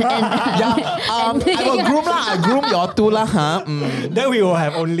can. And, I will groom lah. I groom your two lah, huh? Then we will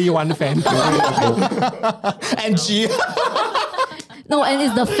have only one fan. And G. no, and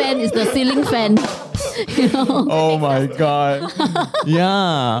it's the fan, it's the ceiling fan. You know? Oh my god.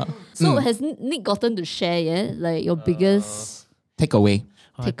 Yeah. So has Nick gotten to share yet? Like your biggest Take away.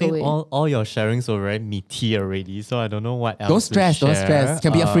 I take think away? all your sharings were very meaty already, so I don't know what else. Don't stress, to don't share. stress.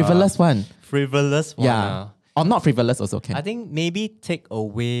 Can be a frivolous one. Frivolous one. Yeah. Or not frivolous also can. I think maybe take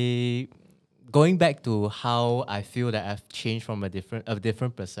away, going back to how I feel that I've changed from a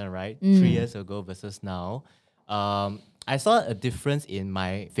different person, right? 3 years ago versus now. I saw a difference in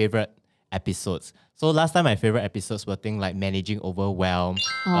my favorite episodes. So last time my favorite episodes were things like managing overwhelm,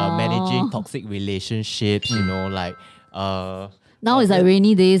 managing toxic relationships, you know, like now it's like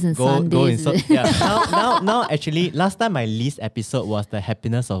rainy days and Sundays. yeah. Now actually last time my least episode was the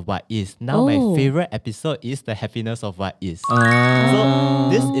happiness of what is. Now my favorite episode is the happiness of what is. So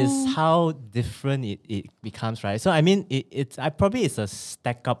this is how different it becomes, right? So I mean it's a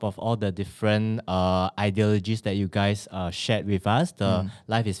stack up of all the different ideologies that you guys shared with us. The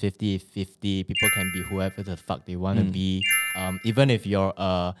life is 50-50, people can be whoever the fuck they want to be. Even if you're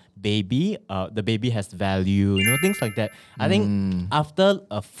a baby, the baby has value, you know, things like that. I think after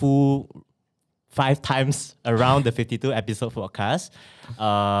a full 5 times around the 52 episode podcast,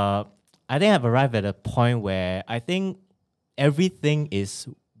 I think I've arrived at a point where I think everything is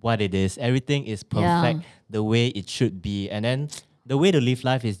what it is. Everything is perfect the way it should be. And then the way to live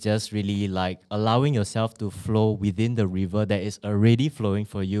life is just really like allowing yourself to flow within the river that is already flowing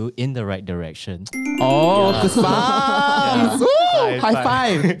for you in the right direction. Oh, goosebumps. Woo! High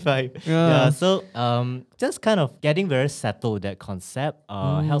five. Yeah. So just kind of getting very settled with that concept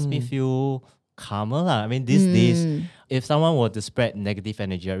helps me feel calmer. I mean, these days, if someone were to spread negative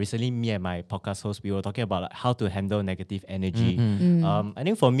energy, recently me and my podcast host, we were talking about like, how to handle negative energy. I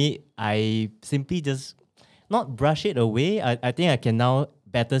think for me, I simply just not brush it away. I think I can now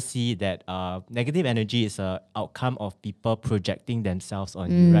better see that negative energy is an outcome of people projecting themselves on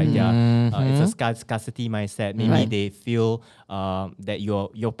you, right? It's a scarcity mindset. Maybe they feel that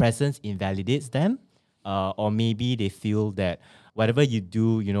your presence invalidates them, or maybe they feel that whatever you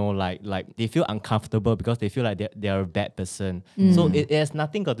do, you know, like they feel uncomfortable because they feel like they're a bad person. So it has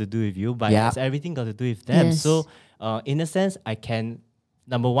nothing got to do with you, but it has everything got to do with them. Yes. So in a sense,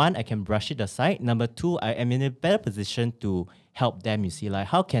 number one, I can brush it aside. Number two, I am in a better position to help them. You see, like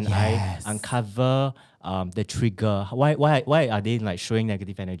how can I uncover the trigger? Why are they like showing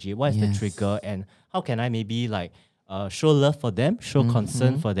negative energy? What is the trigger? And how can I maybe like show love for them, show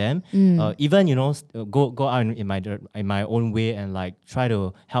concern for them, even, you know, go out in my own way and like try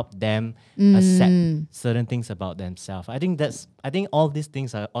to help them accept certain things about themselves. I think all these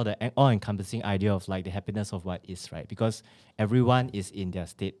things are all encompassing idea of like the happiness of what is, right? Because everyone is in their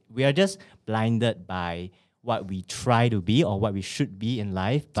state. We are just blinded by what we try to be or what we should be in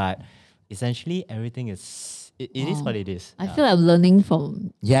life, but essentially everything is it is what it is. I feel I'm learning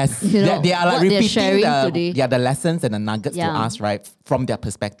from Yes, you know, they are like what they're repeating sharing today. the lessons and the nuggets to Yeah. us, right, from their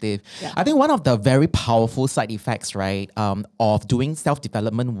perspective. Yeah. I think one of the very powerful side effects, right, of doing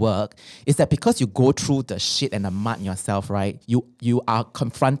self-development work is that because you go through the shit and the mud yourself, right, you are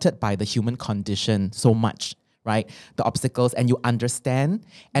confronted by the human condition so much, right, the obstacles, and you understand.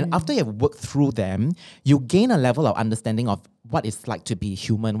 And after you've worked through them, you gain a level of understanding of what it's like to be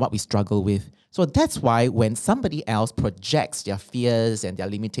human, what we struggle with. So that's why when somebody else projects their fears and their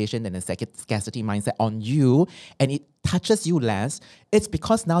limitation and the scarcity mindset on you and it touches you less, it's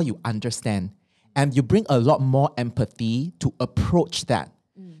because now you understand and you bring a lot more empathy to approach that.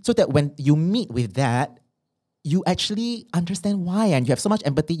 So that when you meet with that, you actually understand why and you have so much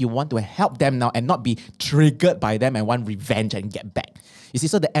empathy, you want to help them now and not be triggered by them and want revenge and get back. You see,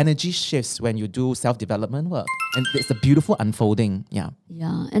 so the energy shifts when you do self-development work. And it's a beautiful unfolding. Yeah.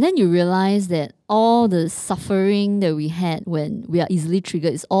 Yeah. And then you realize that all the suffering that we had when we are easily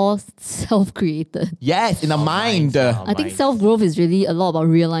triggered is all self-created. Yes, in the mind. I think self-growth is really a lot about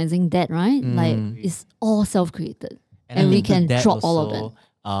realizing that, right? Like it's all self-created. I And we think to can that drop all of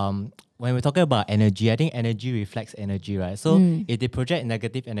also, when we're talking about energy, I think energy reflects energy, right? So if they project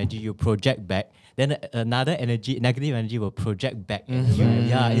negative energy, you project back. Then another negative energy will project back. At you, right?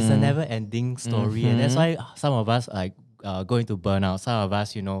 Yeah, it's a never-ending story, and that's why some of us like go into burnout. Some of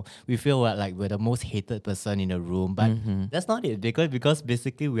us, we feel like we're the most hated person in the room, but that's not it. Because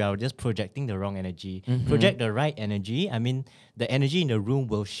basically we are just projecting the wrong energy. Project the right energy. I mean, the energy in the room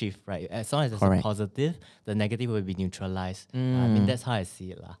will shift, right? As long as it's a positive, the negative will be neutralized. I mean, that's how I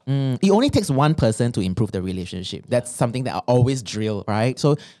see it, lah. It only takes one person to improve the relationship. That's something that I always drill, right?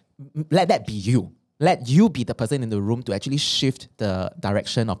 So let that be you. Let you be the person in the room to actually shift the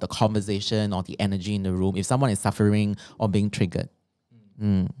direction of the conversation or the energy in the room if someone is suffering or being triggered.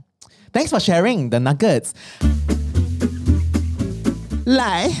 Thanks for sharing the nuggets.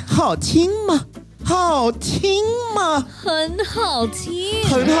 来，好听吗？好听吗？很好听，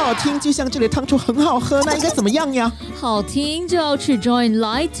很好听，就像这里汤粥很好喝，那应该怎么样呀？好听就要去 join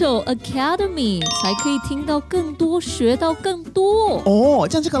Lito Academy， 才可以听到更多，学到更多。哦，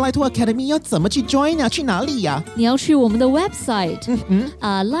这样这个 Lito Academy 要怎么去 join 呀？去哪里呀？你要去我们的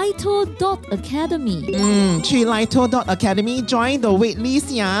website，Lito.academy。去 Lito.academy join the wait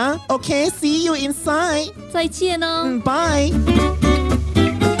list 呀。OK, see you inside。再见呢。Bye.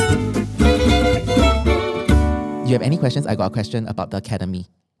 You have any questions? I got a question about the academy.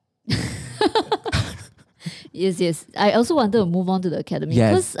 Yes. I also wanted to move on to the academy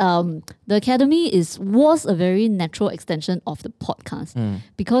Yes. because the academy was a very natural extension of the podcast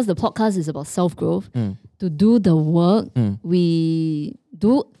because the podcast is about self-growth. To do the work, we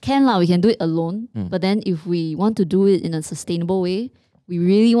can do it alone. But then if we want to do it in a sustainable way, we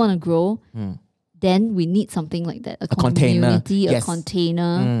really want to grow, then we need something like that. A community, container. a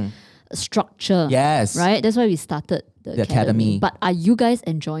container. Structure. Yes. Right? That's why we started the academy. But are you guys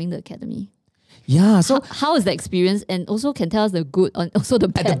enjoying the academy? Yeah. So How is the experience? And also can tell us the good and also the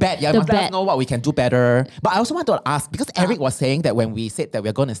bad. the bad, yeah, let us know what we can do better. But I also want to ask, because Eric was saying that when we said that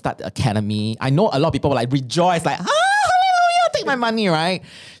we're going to start the academy, I know a lot of people were like rejoice, like, hallelujah, take my money, right?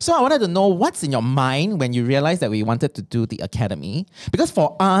 So I wanted to know what's in your mind when you realized that we wanted to do the academy. Because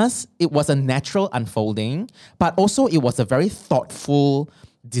for us, it was a natural unfolding, but also it was a very thoughtful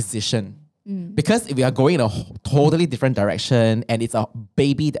decision. Because if we are going in a totally different direction and it's a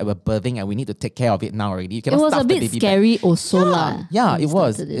baby that we're birthing and we need to take care of it now already. You It was a bit scary also. Yeah, it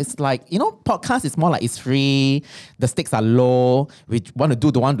was. It's like, podcast is more like it's free. The stakes are low. We want to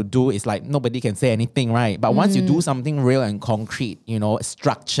do, don't want to do. It's like nobody can say anything, right? But once you do something real and concrete,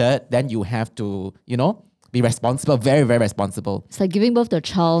 structured, then you have to, be responsible, very, very responsible. It's like giving birth to a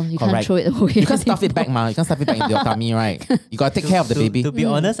child. You can't Correct. throw it away. You can't stuff it back, ma. You can't stuff it back into your tummy, right? You got to take care of the baby. To be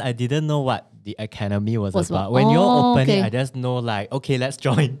honest, I didn't know what the academy was Was about. what? When you're Oh, opening, okay. I just know like, okay, let's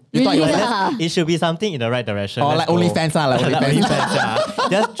join. You thought it was It should be something in the right direction. Or Let's like go. OnlyFans, like Like OnlyFans. OnlyFans, yeah.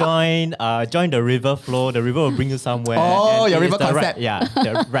 Just join the river flow. The river will bring you somewhere. Oh, and your it is river the concept.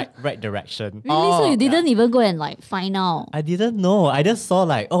 the right direction. Really? So you didn't even go and find out? I didn't know. I just saw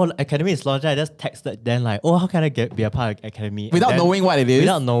like, academy is launched. I just texted then like, how can I be a part of academy? And Without then- knowing what it is.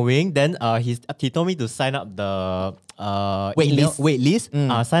 Without knowing, then he told me to sign up the Wait email- list. Wait list.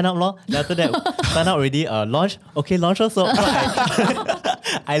 Sign up lor. Then after that, sign up already. Launch. Okay, launch also. So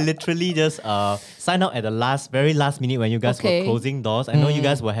I literally just signed up at the very last minute when you guys Okay. were closing doors. I know you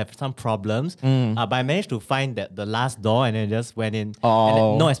guys will have some problems, but I managed to find the last door and then just went in. And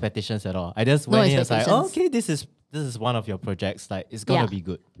then no expectations at all. I just No went in and was like, expectations. okay, this is one of your projects. Like it's gonna Yeah. be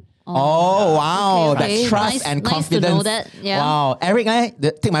good. Oh, wow. Okay, That's trust nice- and nice to confidence. know that, yeah. Wow. Eric,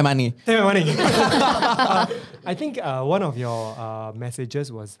 take my money. Take my money. I think one of your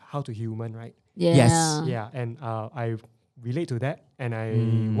messages was how to human, right? Yeah. Yes. Yeah, and I relate to that, and I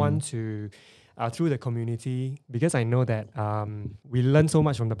want to through the community, because I know that we learn so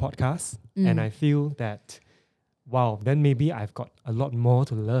much from the podcast, and I feel that wow, then maybe I've got a lot more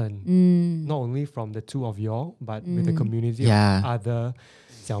to learn, not only from the two of y'all, but with the community Yeah. of other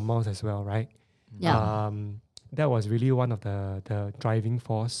Xiao Maos as well, right? Yeah. That was really one of the driving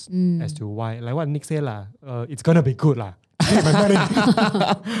force as to why, like what Nick said lah, it's gonna be good lah. Take my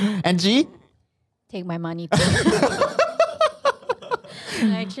money. Angie? Take my money.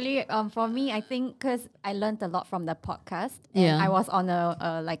 Actually, for me, I think because I learned a lot from the podcast, and Yeah. I was on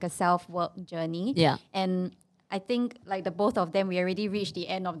a self-work journey, Yeah. and I think like the both of them, we already reached the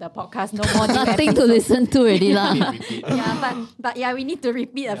end of the podcast. No more new Nothing to episodes. listen to already lah. Yeah, but yeah, we need to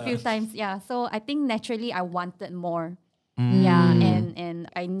repeat a few times. Yeah, so I think naturally I wanted more. Yeah, and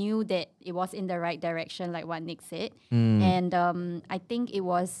I knew that it was in the right direction, like what Nick said. And I think it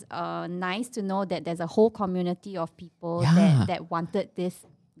was nice to know that there's a whole community of people Yeah. that wanted this,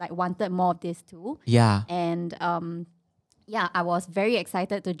 like wanted more of this too. Yeah. And yeah, I was very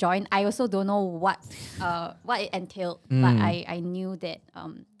excited to join. I also don't know what it entailed, but I knew that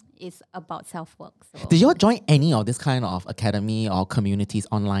it's about self-work. So Did you all join any of this kind of academy or communities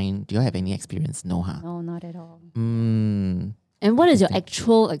online? Do you have any experience? No, huh? no, not at all. Mm. And what is your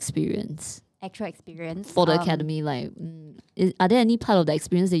actual experience Actual experience for the academy? Like, are there any part of the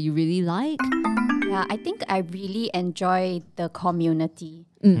experience that you really like? Yeah, I think I really enjoy the community.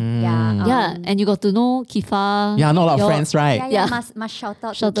 Mm. Yeah, Yeah, and you got to know Kifa. Yeah, not a lot of your- friends, right? yeah. Yeah. Must shout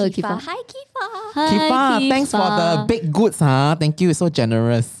out Shout to out to Kifa. Kifa. Hi, Kifa. Hi, Kifa, thanks for the Kifa. baked goods, huh? Thank you, it's so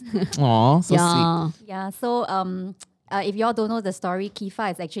generous. Aw, so sweet. Yeah. Yeah, so if y'all don't know the story,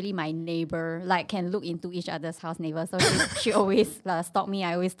 Kifa is actually my neighbor. Like, can look into each other's house neighbor. So she always stalk me.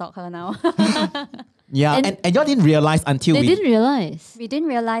 I always stalk her now. Yeah, And- and y'all didn't realize until They we didn't realize. We didn't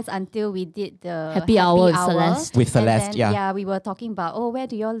realize until we did the Happy hour with Celeste. With And Celeste, then, yeah. we were talking about, oh, where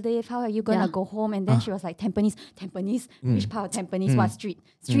do y'all live? How are you gonna Yeah. go home? And then she was like, Tampines, which part of Tampines? What street?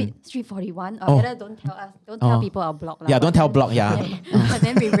 Street 41. Or better don't tell us. Don't tell people our block. lah. Yeah, But don't tell then- block, yeah. But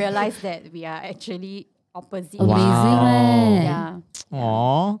then we realized that we are actually opposite. Amazing, Wow. right? Yeah.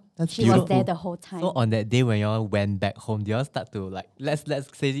 Aw, that's She beautiful. was there the whole time. So on that day when y'all went back home, do y'all start to like let's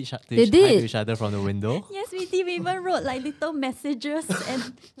say each, to They each, hi to did. each other from the window? Yes, we did. We even wrote like little messages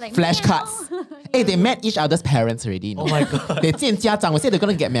and like Flashcards. Hey, they met each other's parents already. You know? Oh my god. They 见家长. We said they're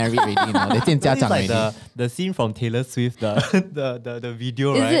gonna get married already. You know? They 见家 This is长 like already. the scene from Taylor Swift, the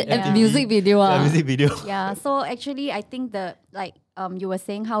video, Is right? it a Yeah. music video? Yeah, ah? music video. Yeah, so actually, I think you were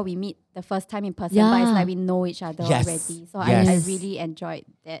saying how we meet the first time in person, but it's Yeah. like we know each other Yes. already. So Yes. I really enjoyed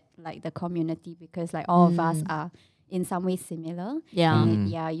that, like the community, because like all of us are in some ways similar. Yeah. And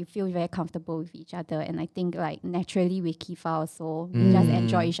you feel very comfortable with each other. And I think like naturally with Kifa also, we just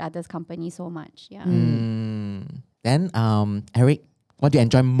enjoy each other's company so much. Yeah. Then, Eric, what do you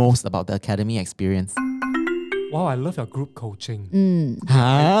enjoy most about the academy experience? Wow, I love your group coaching.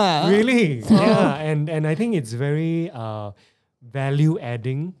 Huh? Really? Yeah, and I think it's very value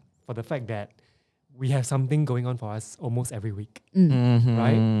adding for the fact that we have something going on for us almost every week,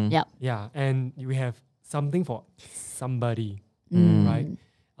 right? Yep. Yeah, and we have something for somebody, right?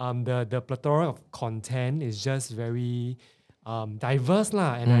 The plethora of content is just very diverse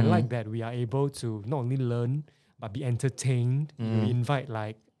lah, and I like that we are able to not only learn but be entertained. You invite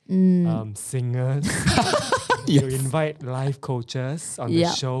like singers, you invite life coaches on the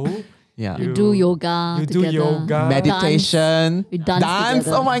Yeah. show. Yeah. You do yoga. You do together. yoga. Meditation. We dance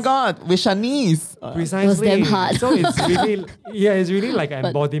together. Oh my God. With Shanice. Precisely. damn hard. So it's really, it's really like an But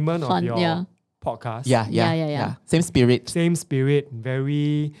embodiment fun, of your yeah. podcast. Yeah. Same spirit. Same spirit,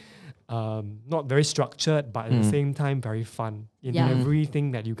 very not very structured, but at the same time very fun in Yeah.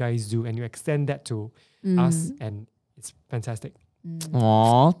 everything that you guys do, and you extend that to us, and it's fantastic.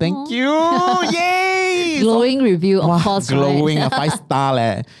 Aw, thank you. Yay! Glowing review, of Wow, course. glowing Right? a 5 star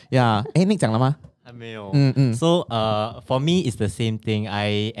leh. Yeah. Eh, Nick 讲了吗？还没有. So for me, it's the same thing.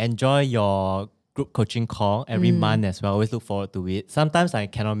 I enjoy your group coaching call every month as well. I always look forward to it. Sometimes I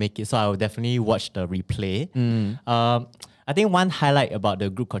cannot make it, so I will definitely watch the replay. I think one highlight about the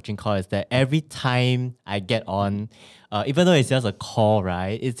group coaching call is that every time I get on, even though it's just a call,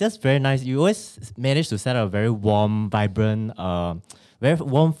 right? It's just very nice. You always manage to set up a very warm, vibrant, very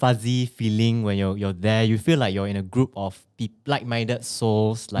warm, fuzzy feeling when you're there. You feel like you're in a group of like-minded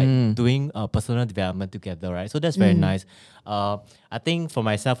souls, like doing personal development together, right? So that's very nice. I think for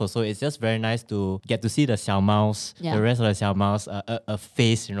myself also, it's just very nice to get to see the Xiao Maos, Yeah. the rest of the Xiao Maos, a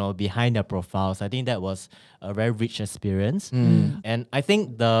face, behind their profiles. I think that was a very rich experience. And I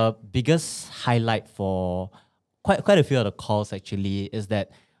think the biggest highlight for quite a few of the calls actually is that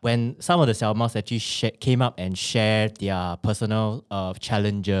when some of the Xiao Maos actually came up and shared their personal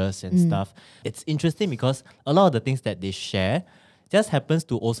challenges and stuff, it's interesting because a lot of the things that they share just happens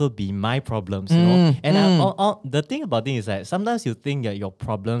to also be my problems, you know. And the thing about it is that sometimes you think that your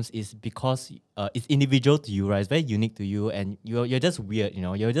problems is because it's individual to you, right? It's very unique to you, and you're just weird,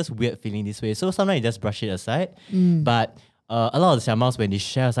 You're just weird feeling this way. So sometimes you just brush it aside. But a lot of the Xiao Maos, when they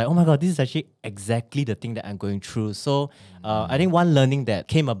share, it's like, oh my God, this is actually exactly the thing that I'm going through. So I think one learning that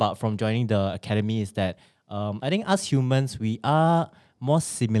came about from joining the academy is that I think us humans, we are more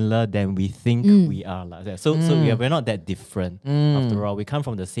similar than we think we are. Like. So we're not that different. After all, we come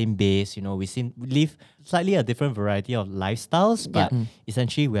from the same base. You know, we live slightly a different variety of lifestyles, but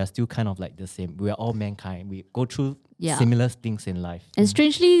essentially we are still kind of like the same. We are all mankind. We go through similar things in life. And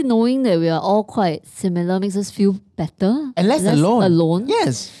strangely, knowing that we are all quite similar makes us feel better. And less alone. Yes.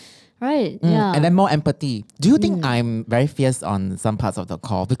 Yes. Right. Yeah. And then more empathy. Do you think I'm very fierce on some parts of the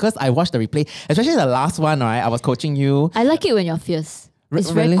call? Because I watched the replay, especially the last one, right? I was coaching you. I like it when you're fierce. It's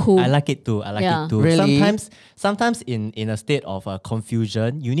very really? cool. I like it too. I like Yeah. it too. Really? Sometimes in a state of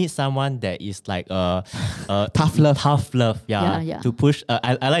confusion, you need someone that is like Tough love. Tough love, Yeah. to push.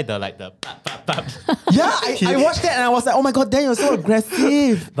 I like the pap, pap, pap. Yeah, I watched that and I was like, oh my God, Dan, you're so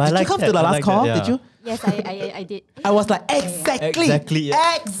aggressive. But I Did you like come that, to the I last like call? that, yeah. Did you? Yes, I did. I was like, exactly,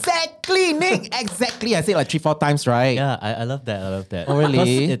 yeah. exactly, Nick, exactly. I said like 3-4 times, right? Yeah, I love that. I love that. Oh,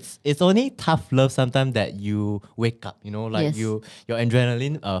 really? Because it's only tough love sometimes that you wake up, you know, like Yes. your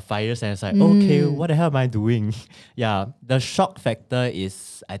adrenaline fires and it's like, okay, what the hell am I doing? Yeah, the shock factor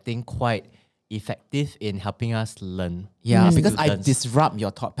is, I think, quite effective in helping us learn. Yeah, as because I students. disrupt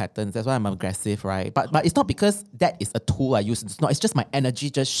your thought patterns. That's why I'm aggressive, right? But it's not because that is a tool I use. It's not. It's just my energy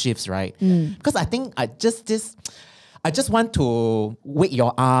just shifts, right? Because I think I just want to wake you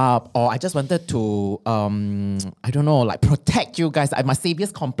up, or I just wanted to I don't know, like protect you guys. My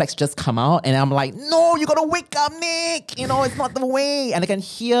savior's complex just come out, and I'm like, no, you gotta wake up, Nick. You know, it's not the way. And I can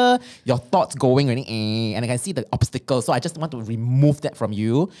hear your thoughts going, really, and I can see the obstacles. So I just want to remove that from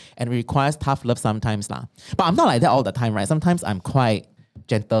you, and it requires tough love sometimes, lah. But I'm not like that all the time, right? Sometimes I'm quite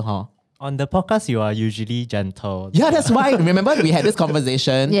gentle, huh? On the podcast, you are usually gentle. Yeah, that's why. Remember, we had this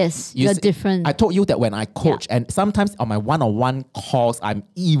conversation. Yes, you're different. I told you that when I coach, and sometimes on my one-on-one calls, I'm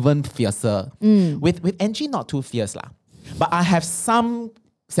even fiercer. With Angie, not too fierce lah. But I have some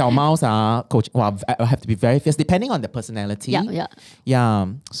Xiao Mao's coach. Well, I have to be very fierce depending on the personality. Yeah. Yeah.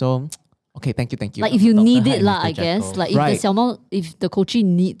 So, okay, thank you. Like if you Dr. need Hai, it, lah, Mr. I guess. Jekyll. Like if Right. the Xiao Mao, if the coachee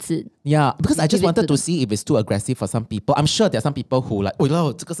needs it. Yeah, because I just Give it wanted to to them. see if it's too aggressive for some people. I'm sure there are some people who like, oh,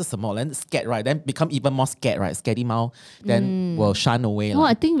 no, 这个是什么? Then scared, right? Then become even more scared, right? Scaredy Mao, then will shun away. No, lah.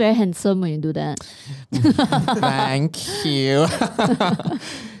 I think very handsome when you do that. Thank you.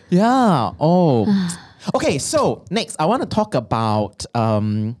 Yeah. Oh. Okay. So next, I want to talk about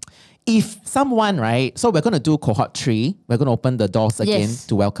if someone, right? So we're going to do cohort 3. We're going to open the doors again Yes.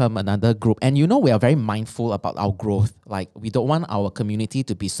 to welcome another group. And you know, we are very mindful about our growth. Like we don't want our community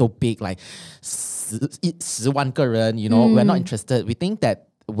to be so big, like 10万个人, you know, we're not interested. We think that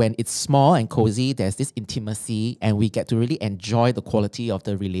when it's small and cozy, there's this intimacy and we get to really enjoy the quality of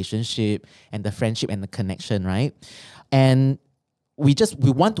the relationship and the friendship and the connection, right? And we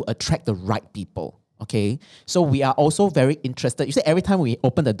want to attract the right people. Okay, so we are also very interested. You say every time we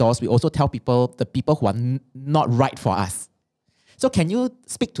open the doors, we also tell people the people who are not right for us. So can you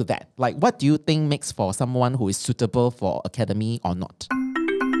speak to that? Like, what do you think makes for someone who is suitable for academy or not?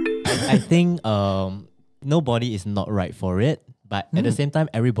 I think nobody is not right for it, but at the same time,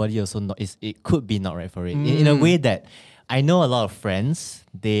 everybody also it could be not right for it. In a way that I know a lot of friends,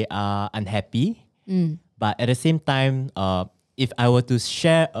 they are unhappy, but at the same time, if I were to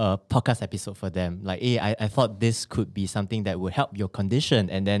share a podcast episode for them, like, hey, I thought this could be something that would help your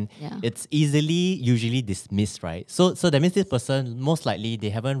condition, and then it's usually dismissed, right? So that means this person, most likely, they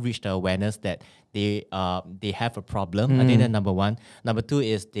haven't reached the awareness that they have a problem. I think that's number one. Number two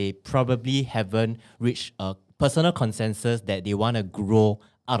is they probably haven't reached a personal consensus that they want to grow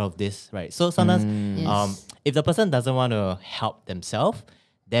out of this, right? So sometimes, Yes. if the person doesn't want to help themselves,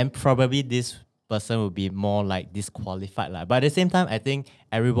 then probably this person will be more like disqualified. But at the same time, I think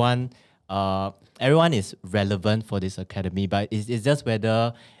everyone is relevant for this academy, but it's just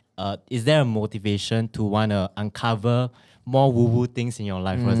whether is there a motivation to want to uncover more woo-woo things in your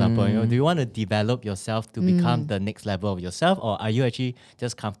life, for example. You know, do you want to develop yourself to become the next level of yourself, or are you actually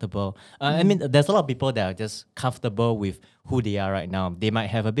just comfortable? I mean, there's a lot of people that are just comfortable with who they are right now. They might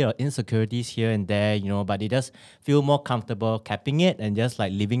have a bit of insecurities here and there, you know, but they just feel more comfortable capping it and just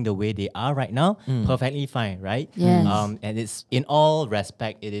like living the way they are right now. Perfectly fine, right? Yes. And it's in all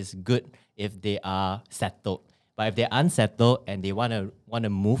respect, it is good if they are settled. But if they're unsettled and they wanna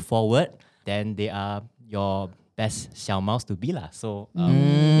move forward, then they are your best Xiao Maos to be lah. So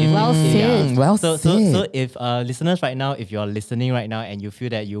Well said. Well so said. if listeners right now, if you're listening right now and you feel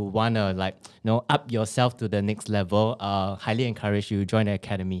that you wanna up yourself to the next level, highly encourage you to join the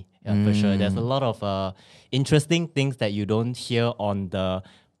academy. Yeah, for sure. There's a lot of interesting things that you don't hear on the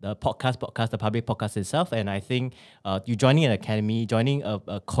the public podcast itself. And I think you joining an academy, joining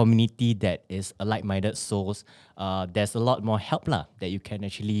a community that is a like-minded souls, there's a lot more help that you can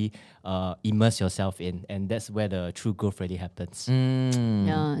actually immerse yourself in. And that's where the true growth really happens.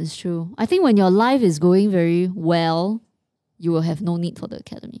 Yeah, it's true. I think when your life is going very well, you will have no need for the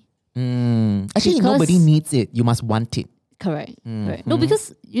academy. Actually, Because- nobody needs it. You must want it. Correct. Correct. No,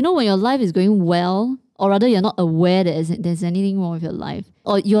 because when your life is going well, or rather you're not aware that there's anything wrong with your life,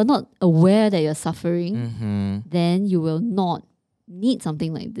 or you're not aware that you're suffering, then you will not need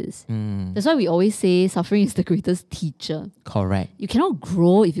something like this. That's why we always say suffering is the greatest teacher. Correct. You cannot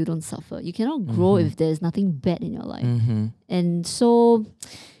grow if you don't suffer. You cannot grow if there's nothing bad in your life. And so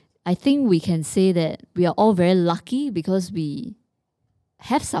I think we can say that we are all very lucky because we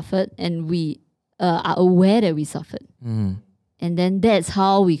have suffered and we are aware that we suffered. And then that's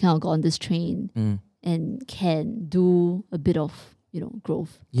how we kind of got on this train and can do a bit of,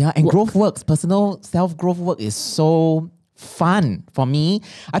 growth. Yeah, and Work. growth works. Personal self-growth work is so fun for me.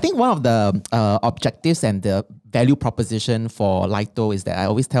 I think one of the objectives and the value proposition for Lito is that I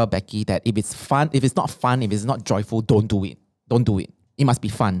always tell Becky that if it's not fun, if it's not joyful, don't do it. Don't do it. It must be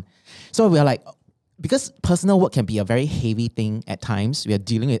fun. So we're like, because personal work can be a very heavy thing at times. We are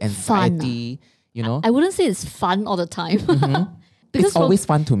dealing with anxiety, I wouldn't say it's fun all the time. Because it's always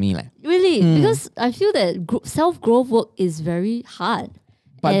fun to me. really, because I feel that self-growth work is very hard.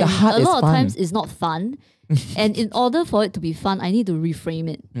 But and the hard a is lot of fun. times it's not fun. And in order for it to be fun, I need to reframe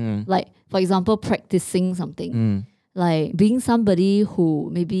it. Like, for example, practicing something. Like being somebody who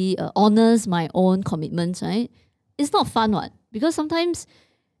maybe honors my own commitments, right? It's not fun, what? Because sometimes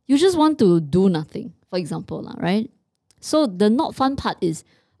you just want to do nothing, for example, right? So the not fun part is,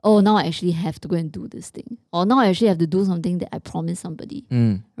 oh, now I actually have to go and do this thing. Or now I actually have to do something that I promised somebody,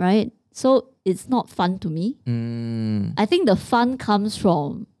 right? So it's not fun to me. I think the fun comes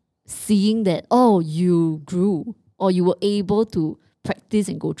from seeing that, oh, you grew or you were able to practice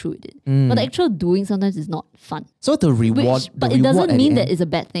and go through with it. But the actual doing sometimes is not fun. So the reward, But it doesn't mean that it's a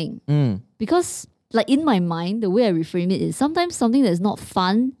bad thing. Because like in my mind, the way I reframe it is sometimes something that's not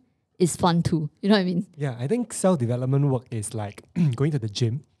fun is fun too. You know what I mean? Yeah, I think self-development work is like going to the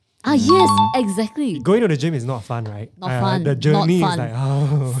gym. Yes, exactly. Going to the gym is not fun, right? Not fun, The not journey fun. is like,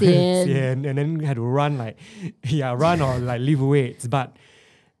 oh, Sian. sian. And then you had to run run or like lift weights. But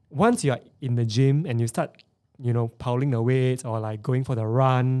once you're in the gym and you start, piling the weights or like going for the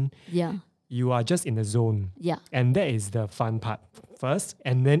run, Yeah. you are just in the zone. Yeah. And that is the fun part first.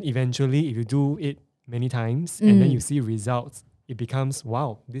 And then eventually, if you do it many times and then you see results, it becomes,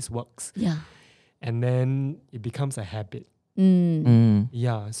 wow, this works. Yeah. And then it becomes a habit.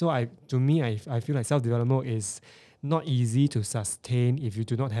 Yeah. So I feel like self-development is not easy to sustain if you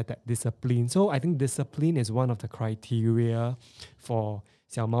do not have that discipline. So I think discipline is one of the criteria for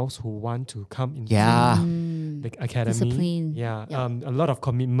Xiao Maos who want to come into the academy. Discipline. Yeah. Yeah. A lot of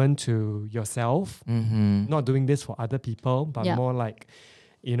commitment to yourself. Not doing this for other people, but Yeah. more like,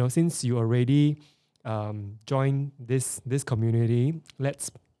 since you already join this community, let's,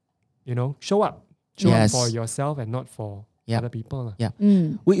 show up. Show up Yes. for yourself and not for Yeah. other people. Yeah.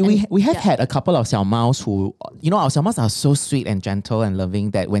 Mm. We have had a couple of Xiao Maos who, our Xiao Maos are so sweet and gentle and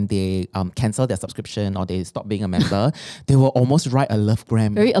loving that when they cancel their subscription or they stop being a member, they will almost write a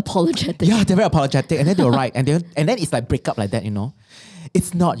lovegram. Very apologetic. Yeah, they're very apologetic, and then they'll write, and then it's like break up like that,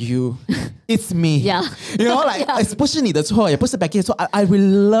 It's not you, it's me. Yeah. It's 不是你的错，也不是 Becky 的错。I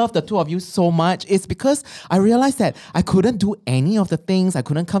really love the two of you so much. It's because I realized that I couldn't do any of the things. I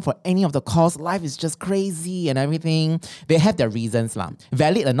couldn't come for any of the calls. Life is just crazy and everything. They have their reasons lah.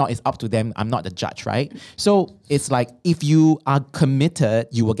 Valid or not is up to them. I'm not the judge, right? So it's like if you are committed,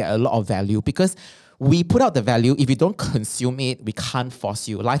 you will get a lot of value because we put out the value. If you don't consume it, we can't force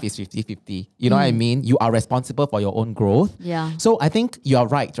you. Life is 50-50. You know what I mean? You are responsible for your own growth. Yeah. So I think you are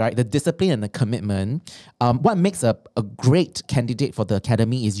right? The discipline and the commitment. What makes a great candidate for the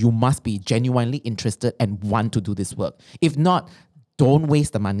academy is you must be genuinely interested and want to do this work. If not, don't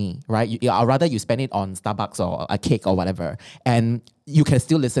waste the money, right? Or rather, you spend it on Starbucks or a cake or whatever. And you can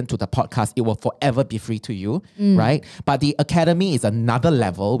still listen to the podcast. It will forever be free to you, right? But the academy is another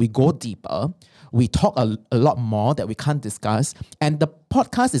level. We go deeper. We talk a lot more that we can't discuss. And the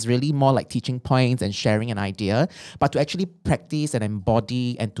podcast is really more like teaching points and sharing an idea. But to actually practice and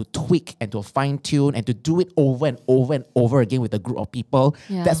embody and to tweak and to fine tune and to do it over and over and over again with a group of people,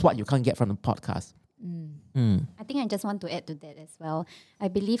 Yeah. that's what you can't get from the podcast. I think I just want to add to that as well. I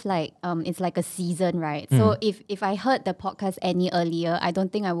believe like it's like a season, right? So if I heard the podcast any earlier, I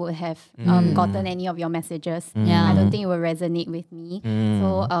don't think I would have gotten any of your messages. Yeah. I don't think it will resonate with me.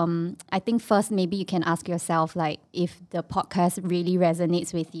 So I think first maybe you can ask yourself like if the podcast really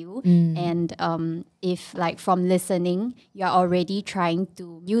resonates with you, and if like from listening you're already trying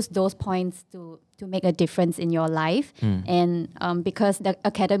to use those points to make a difference in your life, and because the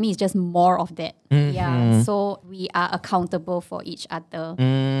academy is just more of that. So we are accountable for each other.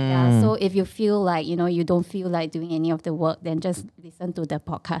 So if you feel like you don't feel like doing any of the work, then just listen to the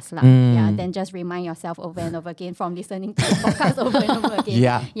podcast lah. Then just remind yourself over and over again from listening to the podcast over and over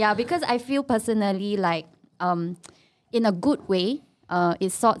again. Because I feel personally like in a good way,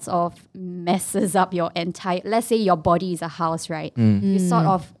 it sort of messes up your entire, let's say your body is a house, right? You sort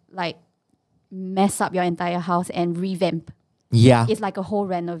of like mess up your entire house and revamp. It's like a whole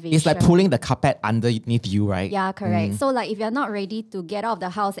renovation. It's like pulling the carpet underneath you, right? Yeah, correct. So like if you're not ready to get out of the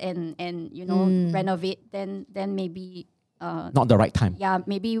house and renovate, then maybe not the right time.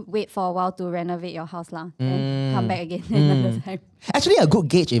 Maybe wait for a while to renovate your house lah. Then come back again another time. Actually, a good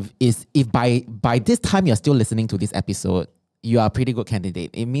gauge is if by this time you're still listening to this episode, you are a pretty good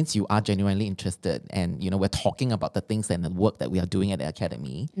candidate. It means you are genuinely interested, and we're talking about the things and the work that we are doing at the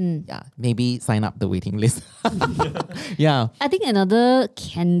academy. Maybe sign up the waiting list. I think another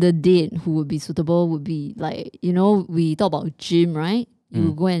candidate who would be suitable would be like, we talk about gym, right?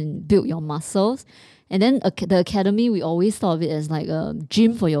 You go and build your muscles. And then the academy, we always thought of it as like a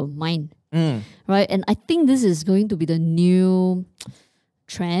gym for your mind, right? And I think this is going to be the new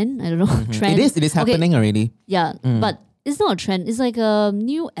trend. I don't know, trend. It is happening already. Yeah, but it's not a trend. It's like a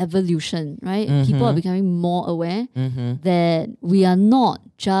new evolution, right? People are becoming more aware that we are not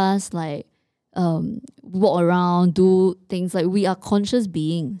just like walk around, do things. Like we are conscious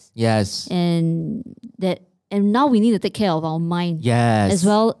beings. Yes. And now we need to take care of our mind. Yes. As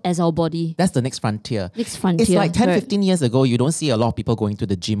well as our body. That's the next frontier. It's like 10, 15 years ago, you don't see a lot of people going to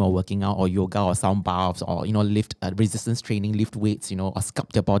the gym or working out or yoga or sound baths or, lift resistance training, lift weights, or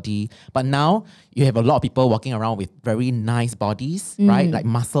sculpt their body. But now you have a lot of people walking around with very nice bodies, right? Like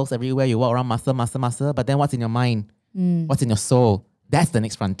muscles everywhere. You walk around muscle. But then what's in your mind? What's in your soul? That's the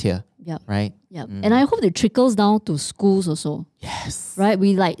next frontier. Right? And I hope it trickles down to schools also. Yes. Right?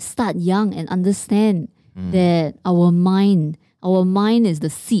 We like start young and understand that our mind is the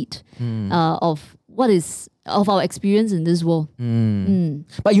seat of our experience in this world.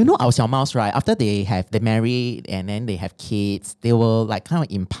 But our Xiao Maos, right? After they married and then they have kids, they will like kind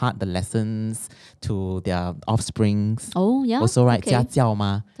of impart the lessons to their offsprings. Oh yeah. Also, right? Okay. 家教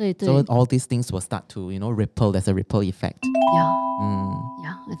嘛. 对对. So all these things will start to ripple. There's a ripple effect.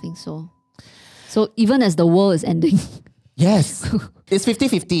 Yeah, I think so. So even as the world is ending. Yes. It's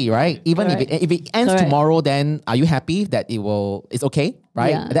 50-50, right? Even if it ends tomorrow, then are you happy that it's okay,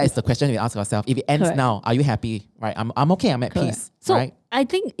 right? Yeah. That is the question we ask ourselves. If it ends now, are you happy, right? I'm okay, I'm at peace, so right? I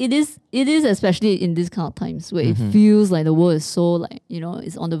think it is especially in these kind of times where it feels like the world is so like,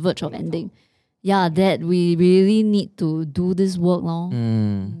 it's on the verge of ending. Yeah, that we really need to do this work now.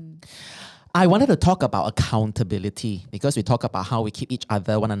 I wanted to talk about accountability because we talk about how we keep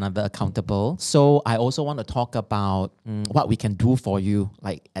one another accountable. So I also want to talk about what we can do for you,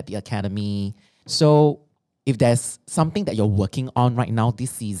 like at the academy. So if there's something that you're working on right now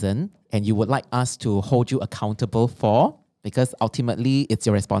this season and you would like us to hold you accountable for, because ultimately it's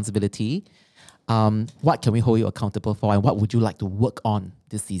your responsibility, what can we hold you accountable for and what would you like to work on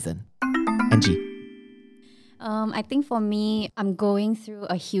this season? Angie. I think for me, I'm going through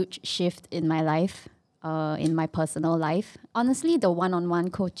a huge shift in my life, in my personal life. Honestly, the one-on-one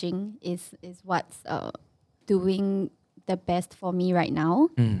coaching is what's doing the best for me right now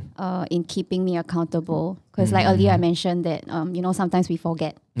in keeping me accountable. Because like earlier I mentioned that, sometimes we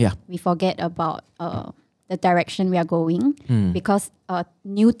forget. Yeah. We forget about the direction we are going because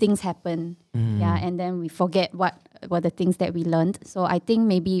new things happen. And then we forget what were the things that we learned. So I think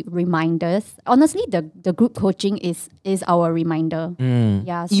maybe reminders. Honestly, the group coaching is our reminder.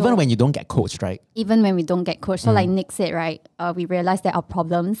 Yeah. So even when you don't get coached, right? Even when we don't get coached. So like Nick said, right, we realize that our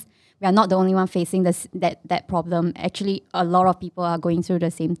problems, we are not the only one facing that problem. Actually, a lot of people are going through the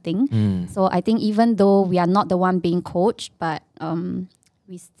same thing. So I think even though we are not the one being coached, but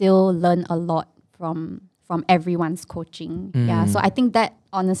we still learn a lot from everyone's coaching. Yeah. So I think that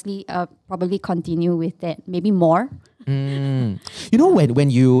honestly probably continue with that, maybe more. When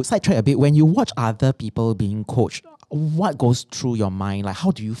you sidetrack a bit, when you watch other people being coached, what goes through your mind? Like,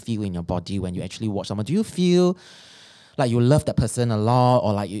 how do you feel in your body when you actually watch someone? Do you feel like you love that person a lot,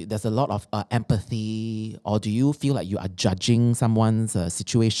 or like there's a lot of empathy, or do you feel like you are judging someone's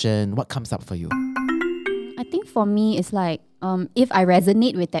situation? What comes up for you? think for me, it's like if I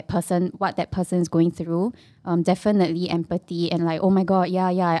resonate with that person, what that person is going through, definitely empathy and like, oh my God,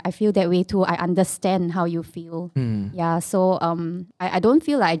 yeah, I feel that way too. I understand how you feel. Yeah, so I don't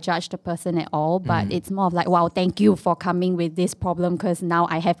feel like I judge the person at all, but it's more of like, wow, thank you for coming with this problem because now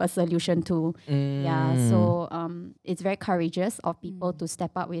I have a solution too. Yeah, so it's very courageous of people to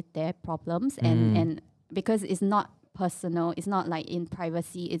step up with their problems and because it's not personal, it's not like in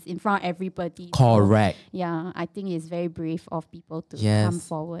privacy, it's in front of everybody. Correct. So, yeah, I think it's very brave of people to Yes. come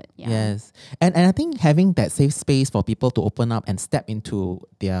forward. Yeah. Yes. And I think having that safe space for people to open up and step into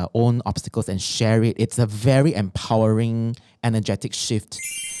their own obstacles and share it, it's a very empowering, energetic shift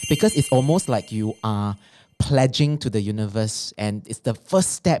because it's almost like you are pledging to the universe and it's the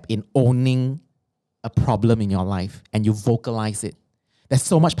first step in owning a problem in your life and you vocalize it. There's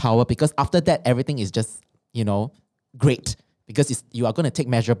so much power because after that, everything is just, great because you are going to take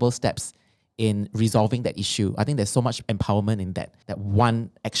measurable steps in resolving that issue. I think there's so much empowerment in that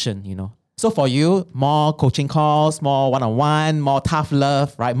one action, So for you, more coaching calls, more one-on-one, more tough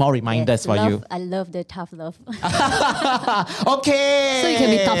love, right? More reminders for you. I love the tough love. Okay. So you can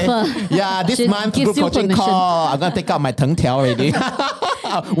be tougher. Yeah, this She month gives group you coaching permission. call. I'm gonna take out my 藤条 already.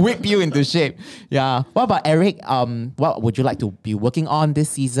 Whip you into shape. Yeah. What about Eric? What would you like to be working on this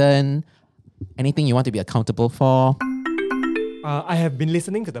season? Anything you want to be accountable for? I have been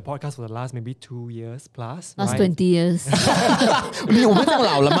listening to the podcast for the last maybe 2 years plus. Last right? 20 years. 我们这样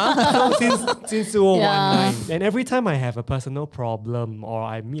老了吗？ since 2019. Yeah. And every time I have a personal problem or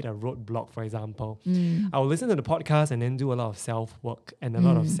I meet a roadblock, for example, I will listen to the podcast and then do a lot of self-work and a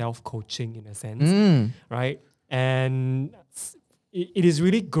lot of self-coaching in a sense, right? And it is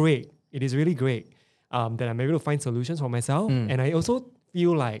really great. It is really great that I'm able to find solutions for myself. And I also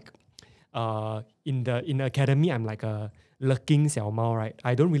feel like in the academy, I'm like a lurking xiao mao, right?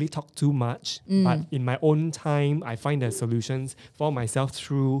 I don't really talk too much, but in my own time, I find the solutions for myself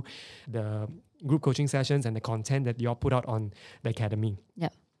through the group coaching sessions and the content that you all put out on the academy. Yeah.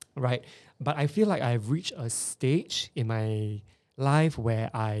 Right. But I feel like I've reached a stage in my life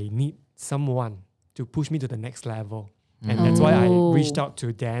where I need someone to push me to the next level. And that's why I reached out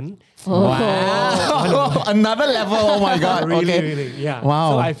to Dan. Wow. Another level. Oh my God. Really, Okay. really, yeah.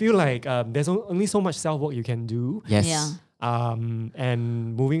 Wow. So I feel like there's only so much self-work you can do. Yes. Yeah.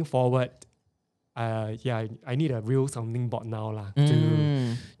 And moving forward, I need a real sounding board now lah,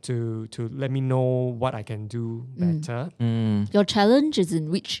 to let me know what I can do better. Your challenge is in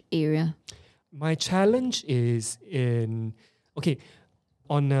which area? My challenge is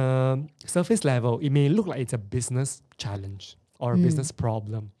on a surface level, it may look like it's a business challenge or a business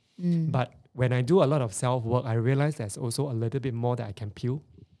problem. But when I do a lot of self-work, I realize there's also a little bit more that I can peel.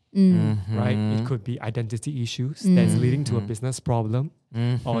 Right? It could be identity issues that's leading to a business problem,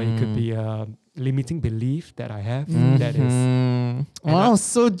 or it could be a limiting belief that I have that is Wow,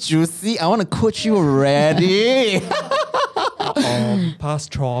 so juicy. I want to coach you already.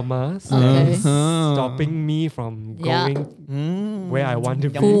 past traumas Okay. that's stopping me from Yeah. going where I want to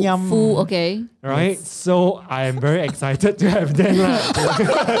be. Full, okay. Right? So I am very excited to have Dan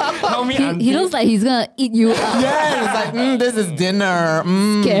help me He looks like he's gonna eat you up. Yes, it's like, this is dinner.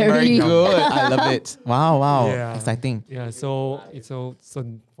 Scary. Very good. I love it. Wow. Yeah. Exciting. Yeah, so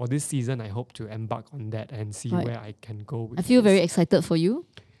for this season, I hope to embark on that and see Right. where I can go with I feel this. very excited for you.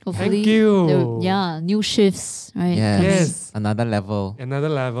 Hopefully, Thank you. new shifts, right? Yes. Yes. Another level. Another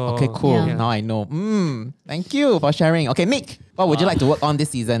level. Okay, cool. Yeah. Now I know. Thank you for sharing. Okay, Nick, what would you like to work on this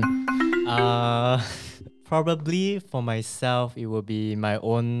season? Probably for myself, it will be my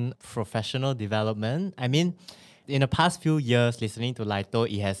own professional development. I mean, in the past few years, listening to Laito,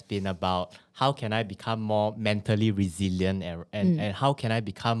 it has been about how can I become more mentally resilient and how can I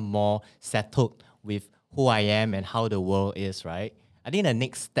become more settled with who I am and how the world is, right? I think the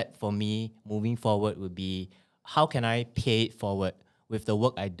next step for me moving forward would be how can I pay it forward with the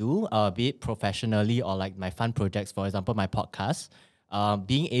work I do, be it professionally or like my fun projects, for example, my podcast,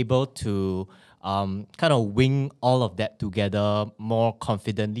 being able to kind of wing all of that together more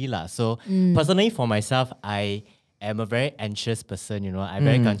confidently lah. So personally for myself, I am a very anxious person, I'm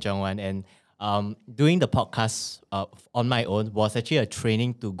very kanchong one, and doing the podcast on my own was actually a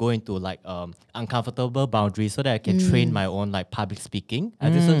training to go into like uncomfortable boundaries so that I can train my own like public speaking. So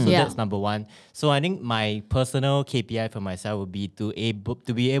Yeah. that's number one. So I think my personal KPI for myself would be to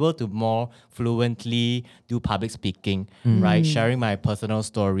be able to more fluently do public speaking, right? Sharing my personal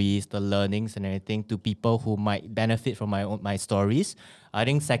stories, the learnings and everything to people who might benefit from my stories. I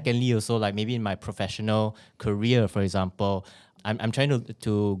think secondly also like maybe in my professional career, for example, I'm trying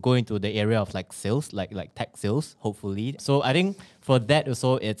to go into the area of like sales, like tech sales, hopefully. So I think for that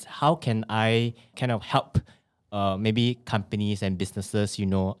also, it's how can I kind of help maybe companies and businesses,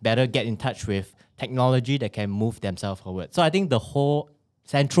 better get in touch with technology that can move themselves forward. So I think the whole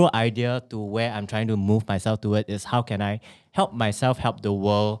central idea to where I'm trying to move myself toward is how can I help myself, help the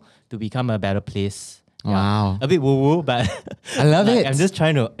world to become a better place. Yeah. Wow. A bit woo-woo, but I love like, it. I'm just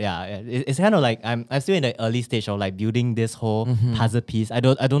trying to, it's kind of like I'm still in the early stage of like building this whole puzzle piece. I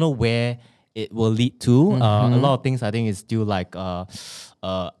don't know where it will lead to. A lot of things I think is still like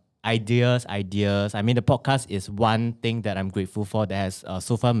ideas. I mean, the podcast is one thing that I'm grateful for that has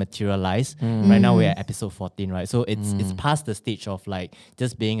so far materialized. Right now we're at episode 14, right? So it's past the stage of like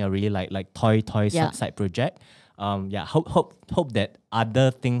just being a really like toy side project. Hope that other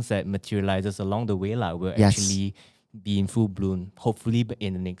things that materializes along the way will actually be in full bloom. Hopefully,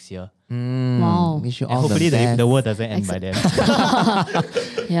 in the next year. Wow. Wish you And all hopefully the best. the world doesn't end by then.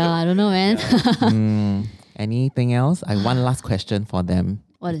 Yeah, I don't know, man. Anything else? One last question for them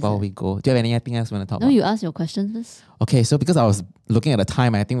What is before it? we go. Do you have anything else you want to talk No, about? you ask your question first. Okay, so because I was looking at the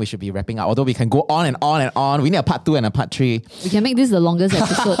time, I think we should be wrapping up. Although we can go on and on and on. We need a part 2 and a part 3. We can make this the longest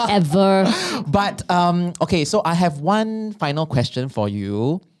episode ever. But okay, so I have one final question for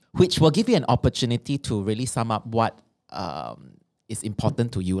you, which will give you an opportunity to really sum up what is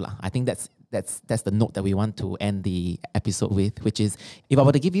important to you, lah. I think that's the note that we want to end the episode with, which is if I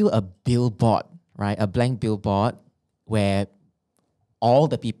were to give you a billboard, right, a blank billboard where all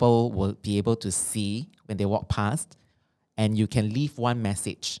the people will be able to see when they walk past, and you can leave one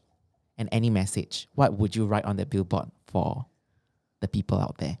message, and any message, what would you write on the billboard for the people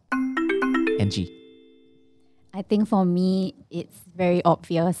out there? Angie. I think for me, it's very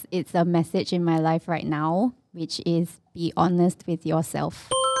obvious. It's a message in my life right now, which is be honest with yourself.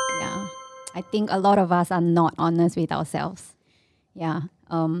 Yeah. I think a lot of us are not honest with ourselves. Yeah.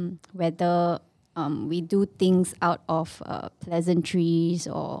 Whether we do things out of pleasantries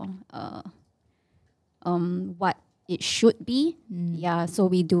or what it should be. Yeah. So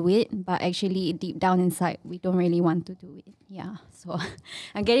we do it, but actually deep down inside, we don't really want to do it. Yeah. So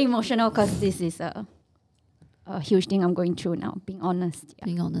I'm getting emotional because this is a huge thing I'm going through now, being honest. Yeah.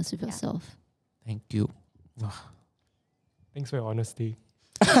 Being honest with yourself. Thank you. Thanks for your honesty.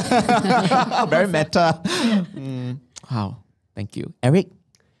 Very meta. Wow. Thank you. Eric?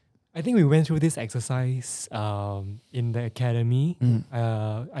 I think we went through this exercise in the academy.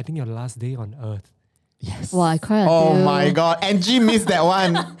 I think your last day on earth. Yes. Wow, I cried. Oh until- my God. Angie missed that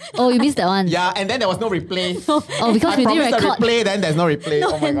one. Oh, you missed that one. Yeah, and then there was no replay. Oh, because I we didn't promised a record. replay, then there's no replay.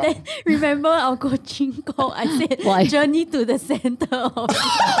 No, Oh my and God. then remember our coaching call, I said, Why? journey to the center of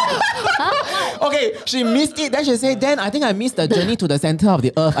Okay, she missed it. Then she said, then I think I missed the journey to the center of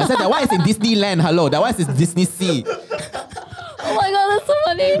the earth. I said, that one is in Disneyland. Hello, that one is in Disney Sea. Oh my God, that's so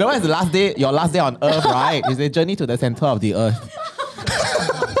funny. That one is the last day, your last day on earth, right? It's a journey to the center of the earth.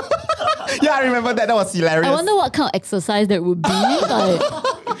 Yeah, I remember that. That was hilarious. I wonder what kind of exercise that would be.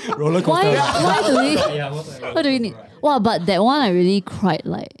 Like, Roller coaster. why do we need? Wow, but that one I really cried,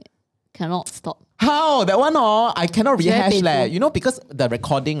 like, cannot stop. How? That one, I cannot It's very rehash. painful. You know, because the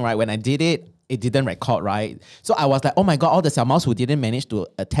recording, right, when I did it, it didn't record, right? So I was like, oh my God, all the Xiaomaos who didn't manage to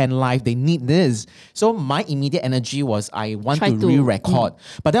attend live, they need this. So my immediate energy was I want Try to to, re-record.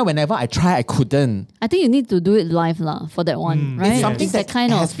 But then whenever I try, I couldn't. I think you need to do it live lah for that one, right? It's something It's that that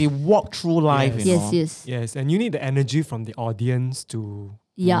kind has of to be walked through live, Yes. you know? yes. Yes, and you need the energy from the audience to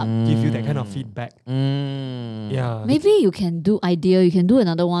Yeah. give you that kind of feedback. Yeah. Maybe you can do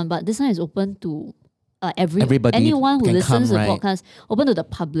another one, but this one is open to Everybody anyone who can listens come, to the right? podcast, open to the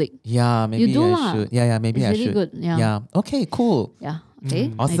public. Yeah, maybe do I lah. should. Yeah, maybe It's I really should. good, yeah. Okay, cool. Yeah.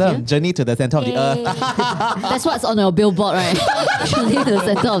 Okay. Awesome. idea. Journey to the center of the earth. That's what's on your billboard, right? Journey to the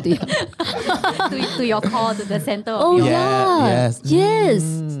center of the earth. to your call, to the center of Oh your yeah. Yes. Yes.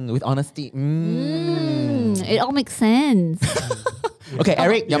 With honesty. It all makes sense. Okay,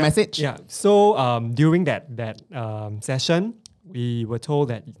 Eric, your Yeah, message. Yeah. So during that session, we were told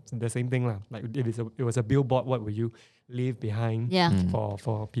that the same thing lah. Like it was a billboard. What will you leave behind? Yeah.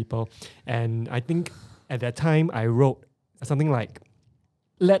 For people? And I think at that time I wrote something like,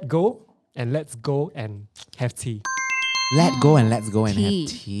 "Let go and let's go and have tea." Let go and let's go and Tea. have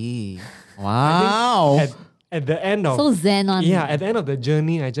tea. Wow. At the end of So zen on. at the end of the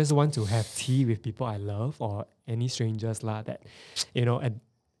journey, I just want to have tea with people I love or any strangers lah. That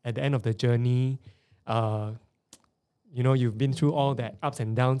at the end of the journey, you've been through all that ups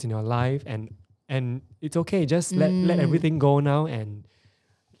and downs in your life, and it's okay. Just let everything go now, and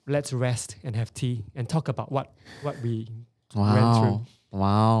let's rest and have tea and talk about what we went through.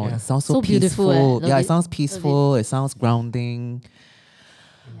 Wow. Yeah. It sounds so, So beautiful, peaceful. eh? Yeah, Love it it. sounds peaceful. It sounds grounding.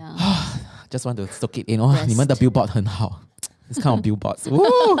 Yeah. Just want to soak it in. Oh, Rest. 你们的 billboard 很好. This kind of billboards.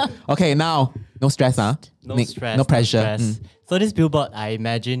 Woo! Okay, now no stress, huh? No Nick, stress. no pressure. stress. So this billboard, I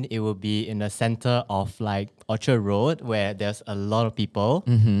imagine it will be in the center of like Orchard Road, where there's a lot of people.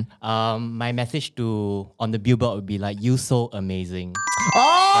 My message on the billboard would be like, "You so amazing."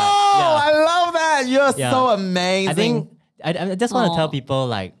 Oh, Yeah. I love that. You're Yeah. so amazing. I think I just want to tell Aw. people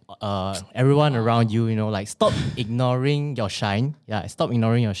like everyone around you, like stop ignoring your shine. Yeah, stop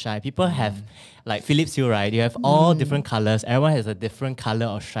ignoring your shine. People have like Philips Hue, right? You have all different colors. Everyone has a different color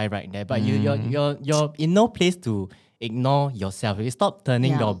of shine right there. But you're in no place to ignore yourself. If you stop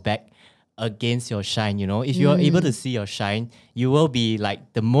turning Yeah. your back against your shine, if you're able to see your shine, you will be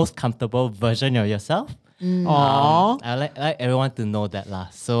like the most comfortable version of yourself. Aww. I like everyone to know that lah.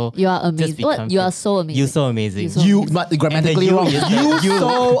 So You are just amazing. be What? You are comfort- so amazing. You so amazing. You so You, amazing. but grammatically And the wrong. you is You the you.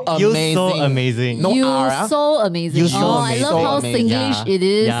 so You amazing. so amazing. No you R, ah? so amazing. You so I amazing. love So how amazing. Singlish it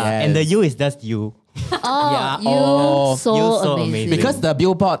is. Yeah, Yes. and the you is just you. Oh, Yeah. you Oh, so you so amazing. amazing. Because the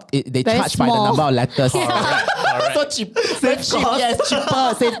billboard, they Very charge by the small. number of letters. So cheap. Save cheap. Yes,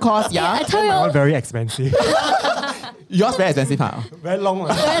 cheaper. Save cost. I Yeah. tell That one you, very expensive. Yours very expensive, huh? Very long one.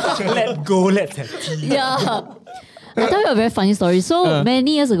 Let go, let's have tea. yeah. I tell you a very funny story. So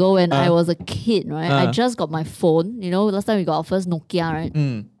many years ago, when I was a kid, right, I just got my phone. Last time we got our first Nokia, right?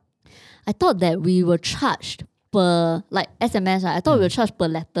 I thought that we were charged per like SMS. Right? I thought we were charged per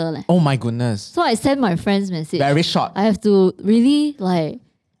letter. Like. Oh my goodness. So I sent my friend's message. Very short. I have to really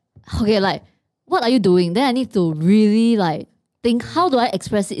what are you doing? Then I need to really think, how do I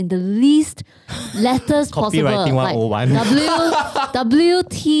express it in the least letters possible? Copywriting 101. W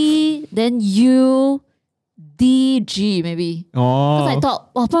T then U D G maybe. Because I Oh. thought,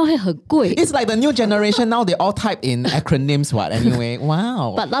 哇，不然会很贵。 It's like the new generation now, they all type in acronyms, what? Anyway,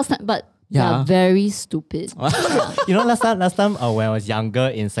 wow. But last time, Yeah. yeah, very stupid. Last time when I was younger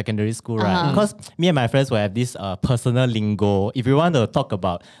in secondary school, right? Because me and my friends will have this personal lingo. If we want to talk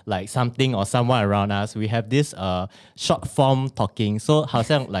about like something or someone around us, we have this short form talking. So 好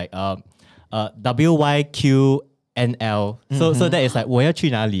像 like WYQNL. So that is like 我要去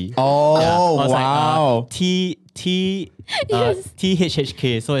哪里? Oh, Or it's wow. Like,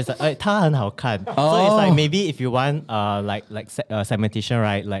 THHK. So it's like 它很好看. So Oh. it's like maybe if you want segmentation,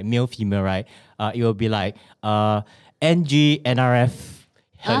 right? Like male female, right? It will be like NG NRF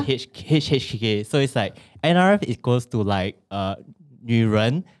HHK. So it's like NRF equals to like 女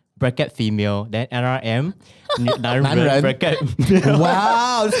人 bracket female, then NRM 男人 bracket male.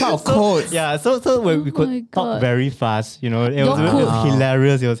 Wow, this kind of codes. Yeah, so we my could talk God. very fast, It was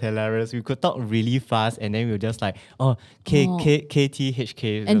hilarious. It was hilarious. We could talk really fast, and then we were just like,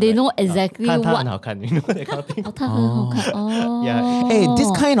 KTHK. And they know exactly 看它 what- 很好看, that kind of thing. 哦，它很好看哦。 Yeah. Hey, this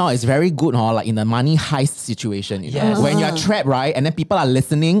kind of is very good, like in a money heist situation. Yes. When you're trapped, right? And then people are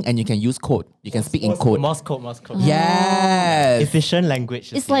listening and you can use code. You can speak in code. Morse code. Yes. Efficient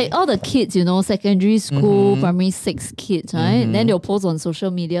language. It's like all the kids, secondary school, primary 6 kids, right? Then they'll post on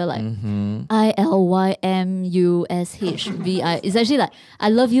social media like ILYMUSHVI. It's actually like, I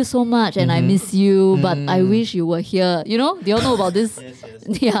love you so much and I miss you, but I wish you were here. Do you all know about this? Yes.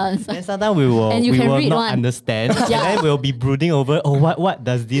 Yeah. It's like, Then sometimes we will And you can read not one. understand. Yeah. And then we'll be brooding over, what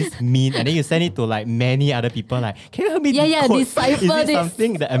does this mean? And then you send it to like many other people like, can you help me Yeah, decode? decipher Is it this.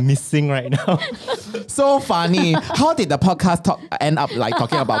 something that I'm missing right now? So funny. How did the podcast end up like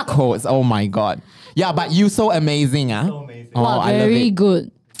talking about codes? Oh my god. Yeah, but you so amazing, ah. So amazing. Oh, wow, I love very it.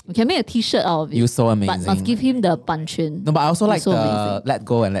 good. We can make a t-shirt out of it. You so But amazing. must give him the 版权. No, but I also You like so the amazing. let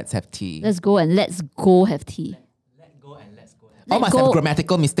go and let's have tea. Let's go and let's go have tea. Let go and let's go. Oh, must have go.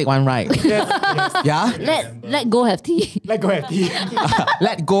 grammatical mistake one, right? Yeah? Let go have tea. Let go have tea.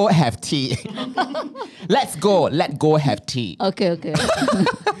 Let go have tea. Let go have tea. Okay.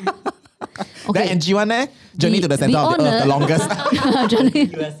 The NG one, Journey to the center of the earth, the longest. Journey.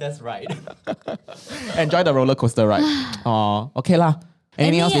 USS ride. Enjoy the roller coaster ride. Oh, okay lah.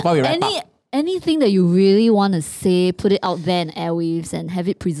 Anything else before we wrap up? Anything that you really want to say, put it out there in airwaves and have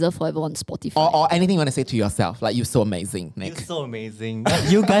it preserved forever on Spotify. Or anything you want to say to yourself, like you're so amazing, You're Nick. so amazing.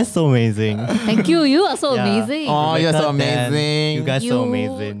 You guys so amazing. Thank you. You are so Yeah. amazing. Oh, you're so Rebecca, Dan, amazing. You guys so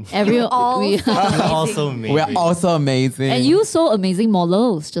amazing. Everyone, all so You're all so amazing. We are also amazing. and you so amazing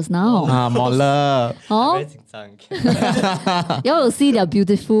models just now. Mola. Huh? Very 紧张. You will see their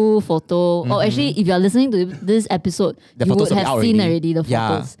beautiful photo. Or actually, if you are listening to this episode, The you photos would will be have out seen already. already the Yeah,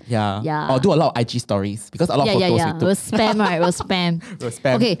 photos. yeah. Yeah. Or do a lot of IG stories because a lot of Yeah. photos We'll we took. spam, right? We'll spam. We'll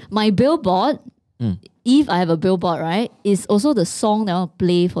spam. Okay, my billboard, if I have a billboard, right, is also the song that I want to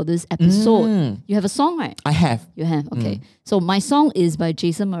play for this episode. You have a song, right? I have. You have, okay. So my song is by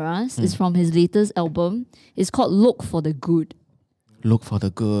Jason Mraz. It's from his latest album. It's called Look for the Good. Look for the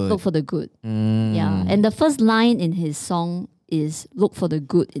good. Look for the Good. Yeah. And the first line in his song is look for the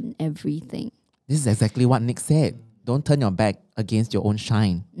good in everything. This is exactly what Nick said. Don't turn your back against your own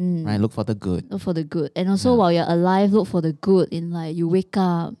shine, right? Look for the good. Look for the good. And also while you're alive, look for the good in like you wake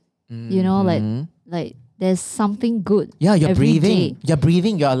up, you know, like there's something good. Yeah, you're every breathing. day. You're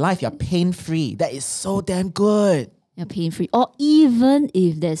breathing. You're alive. You're pain-free. That is so damn good. You're pain free. Or even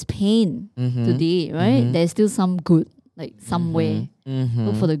if there's pain today, right? There's still some good, like somewhere.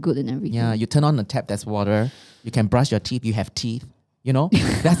 Look for the good in everything. Yeah, you turn on the tap, there's water. You can brush your teeth, you have teeth. You know?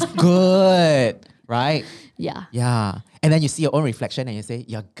 That's good. Right? Yeah. Yeah. And then you see your own reflection and you say,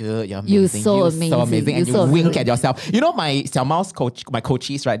 you're good, you're You're amazing. so you're amazing, so amazing. And you're you so wink amazing. at yourself. You know, my Xiao Mao's coach, my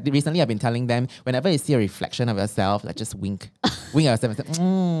coaches, right? Recently I've been telling them, whenever you see a reflection of yourself, like just wink. Wink at yourself and say,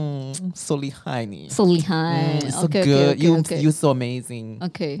 so lihai ni. So lihai. So Okay, good. okay, okay. You're so amazing.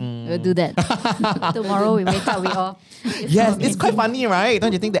 Okay, we'll do that. Tomorrow we wake up, we all. Yes, it's quite funny, right?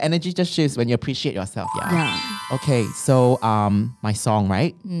 Don't you think the energy just shifts when you appreciate yourself? Yeah. Okay, so my song,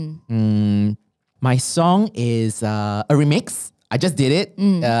 right? My song is a remix. I just did it.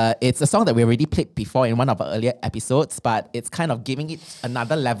 It's a song that we already played before in one of our earlier episodes, but it's kind of giving it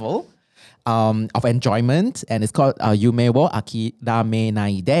another level of enjoyment. And it's called Yume wo Akirame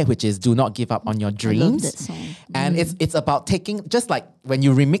Naide, which is Do Not Give Up on Your I love Dreams. that song. And it's about taking, just like when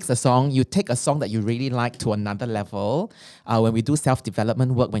you remix a song, you take a song that you really like to another level. When we do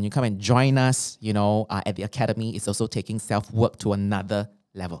self-development work, when you come and join us, you know, at the Academy, it's also taking self-work to another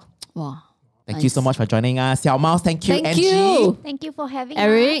level. Wow. Thank you so much for joining us. Xiao Mao, thank you. Thank Angie. you. Thank you for having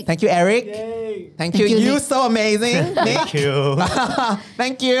Eric. Thank you, Eric. Thank you. you, You're Nick. so amazing. Nick. Thank you.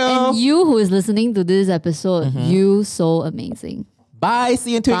 Thank you. And you who is listening to this episode, you so amazing. Bye.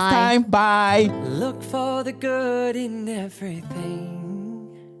 See you in 2 weeks' Bye. time. Bye. Look for the good in everything.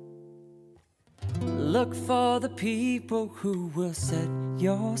 Look for the people who will set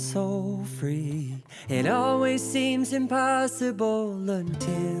your soul free. It always seems impossible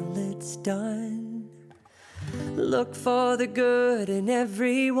until it's done. Look for the good in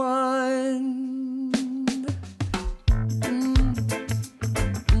everyone.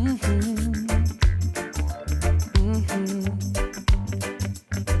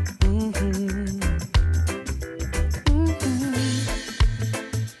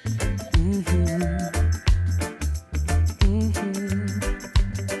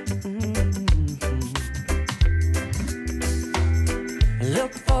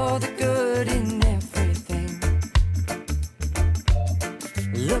 Look for the good in everything.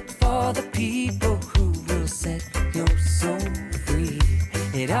 Look for the people who will set your soul free.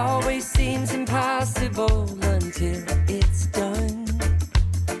 It always seems impossible until it's done.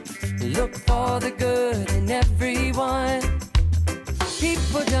 Look for the good in everyone.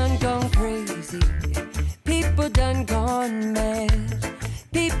 People done gone crazy. People done gone mad.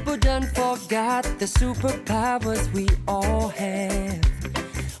 People done forgot the superpowers we all have.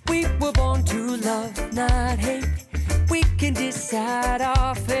 We were born to love, not hate. We can decide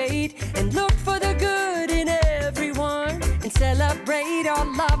our fate and look for the good in everyone and celebrate all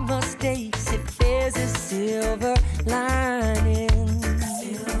our mistakes if there's a silver lining.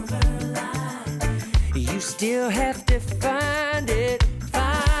 You still have to find it,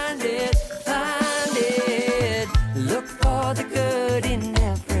 find it, find it. Look for the good in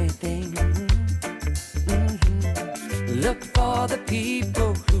everything. Look for the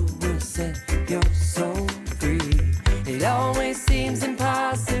people who will set your soul free. It always seems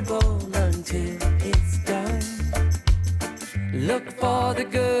impossible until it's done. Look for the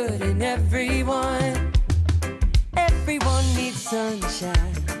good in everyone. Everyone needs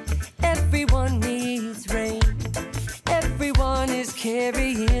sunshine. Everyone needs rain. Everyone is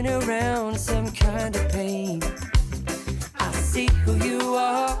carrying around some kind of pain. I see who you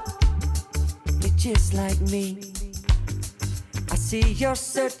are. You're just like me. I see you're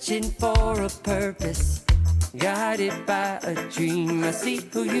searching for a purpose, guided by a dream. I see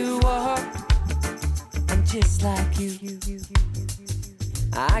who you are. I'm just like you.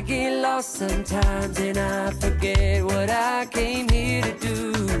 I get lost sometimes and I forget what I came here to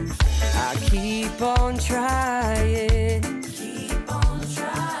do. I keep on trying.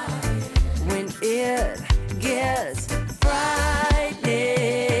 When it gets frightening,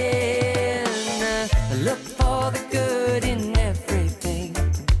 look for the good in everything.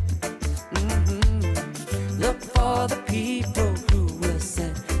 Look for the people who will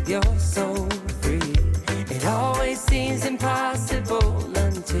set your soul free. It always seems impossible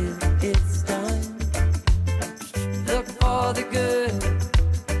until it's done. Look for the good.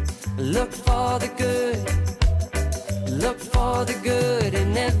 Look for the good. Look for the good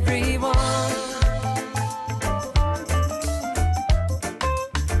in everyone.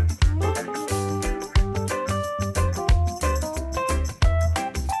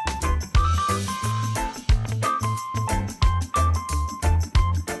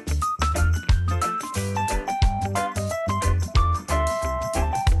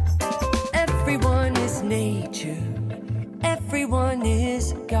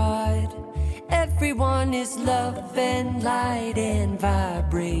 love and light and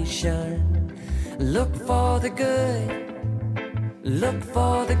vibration. Look for the good, look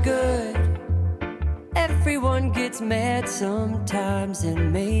for the good. Everyone gets mad sometimes,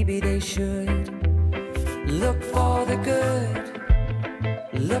 and maybe they should. Look for the good,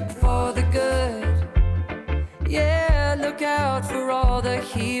 look for the good. Yeah, look out for all the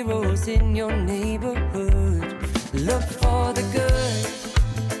heroes in your neighborhood. Look for the good,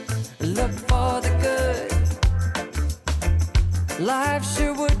 look for the good. Life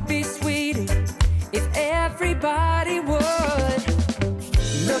sure would be sweeter if everybody would.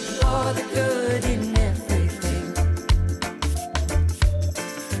 Look for the good in everything.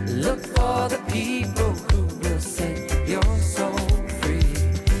 Look for the people who will set your soul free.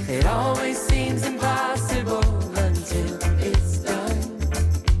 It always seems impossible until it's done.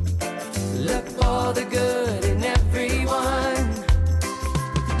 Look for the good in everyone.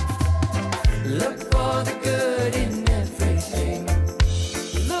 Look for the good in everything.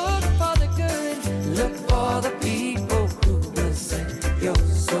 Look for the good. Look for the people who will set your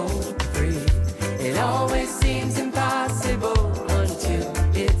soul free. It always seems impossible until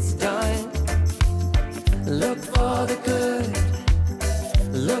it's done. Look for the good.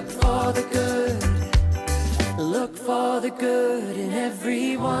 Look for the good. Look for the good in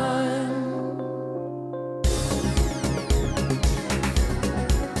everyone.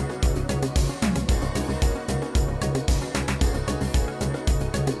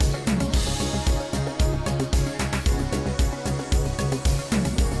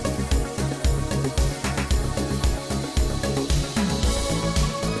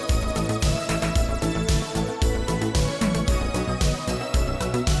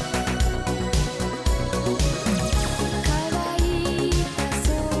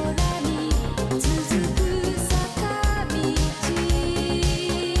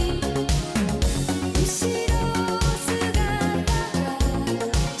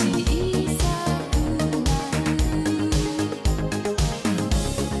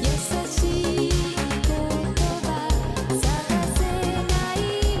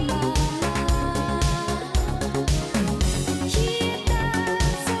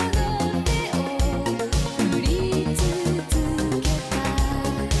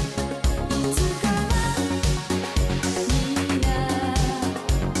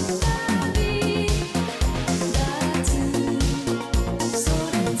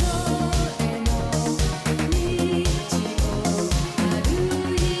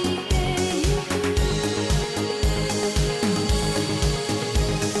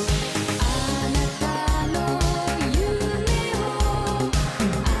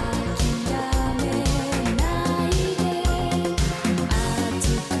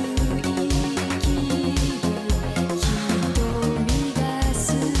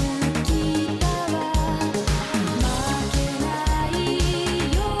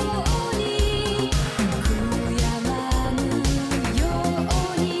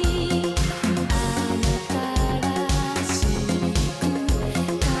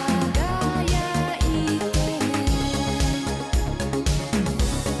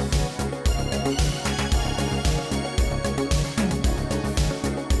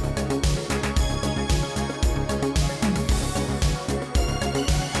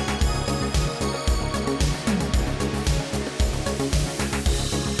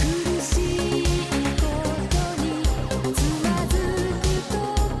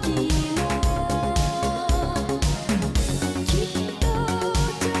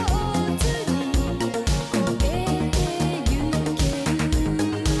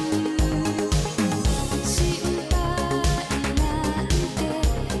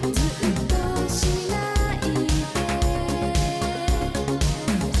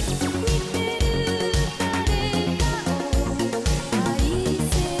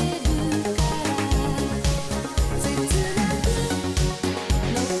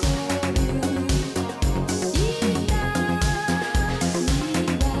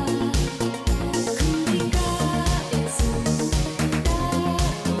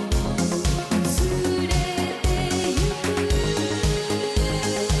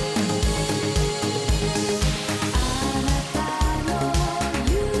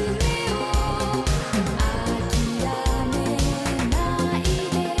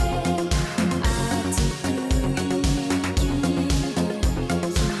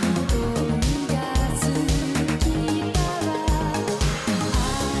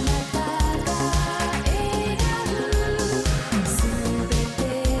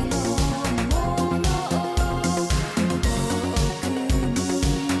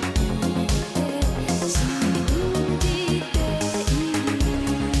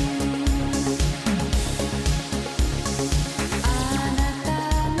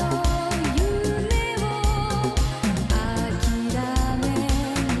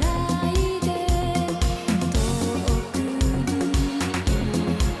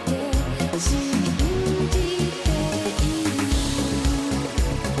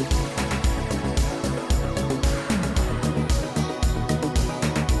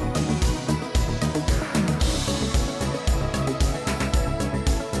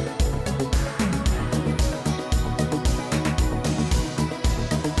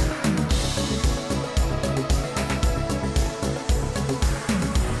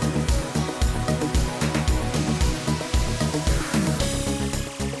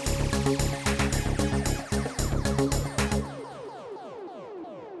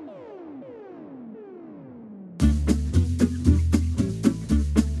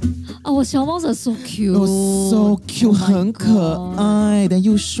 Oh, 小猫 are so cute. Oh, so cute， Oh my 很可 God 爱，但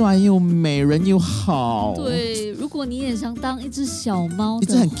又帅又美，人又好。，对，如果你也想当一只小猫的一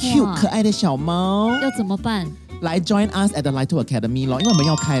只很话 cute 可爱的小猫，要怎么办？来 join us at the Lito Academy 咯，因为我们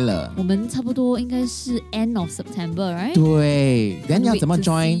要开了。我们差不多应该是 end of September, right? 对，然后你要 Can't 怎么 wait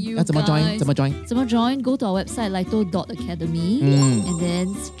to see join？ you 要怎么 join？ guys 怎么 join？ 怎么 join? Go to our website lito.academy and then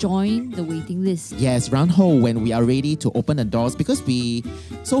join the waiting list. Yes, 然后 when we are ready to open the doors, because we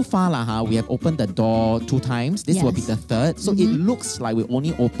so far we have opened the door 2 times. This will be Yes. the 3rd. So it looks like we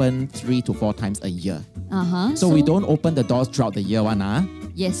only open 3 to 4 times a year. Uh-huh. So we don't open the doors throughout the year one.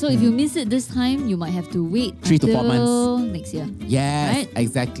 Yes, so if you miss it this time, you might have to wait 3 to 4 until months. next year. Yes, Right.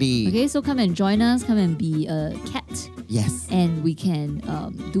 exactly. Okay, so come and join us. Come and be a cat, Yes, and we can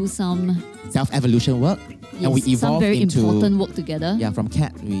do some self-evolution work. And we some evolve very into important work together. Yeah, from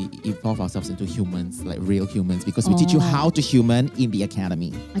cat we evolve ourselves into humans, like real humans, because we teach you how to human in the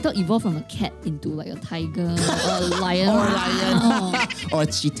academy. I thought evolve from a cat into like a tiger or a lion. Oh. Or a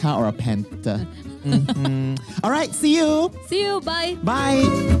cheetah or a panther. Mhm. All right, see you. See you. Bye.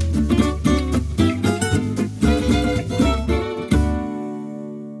 Bye.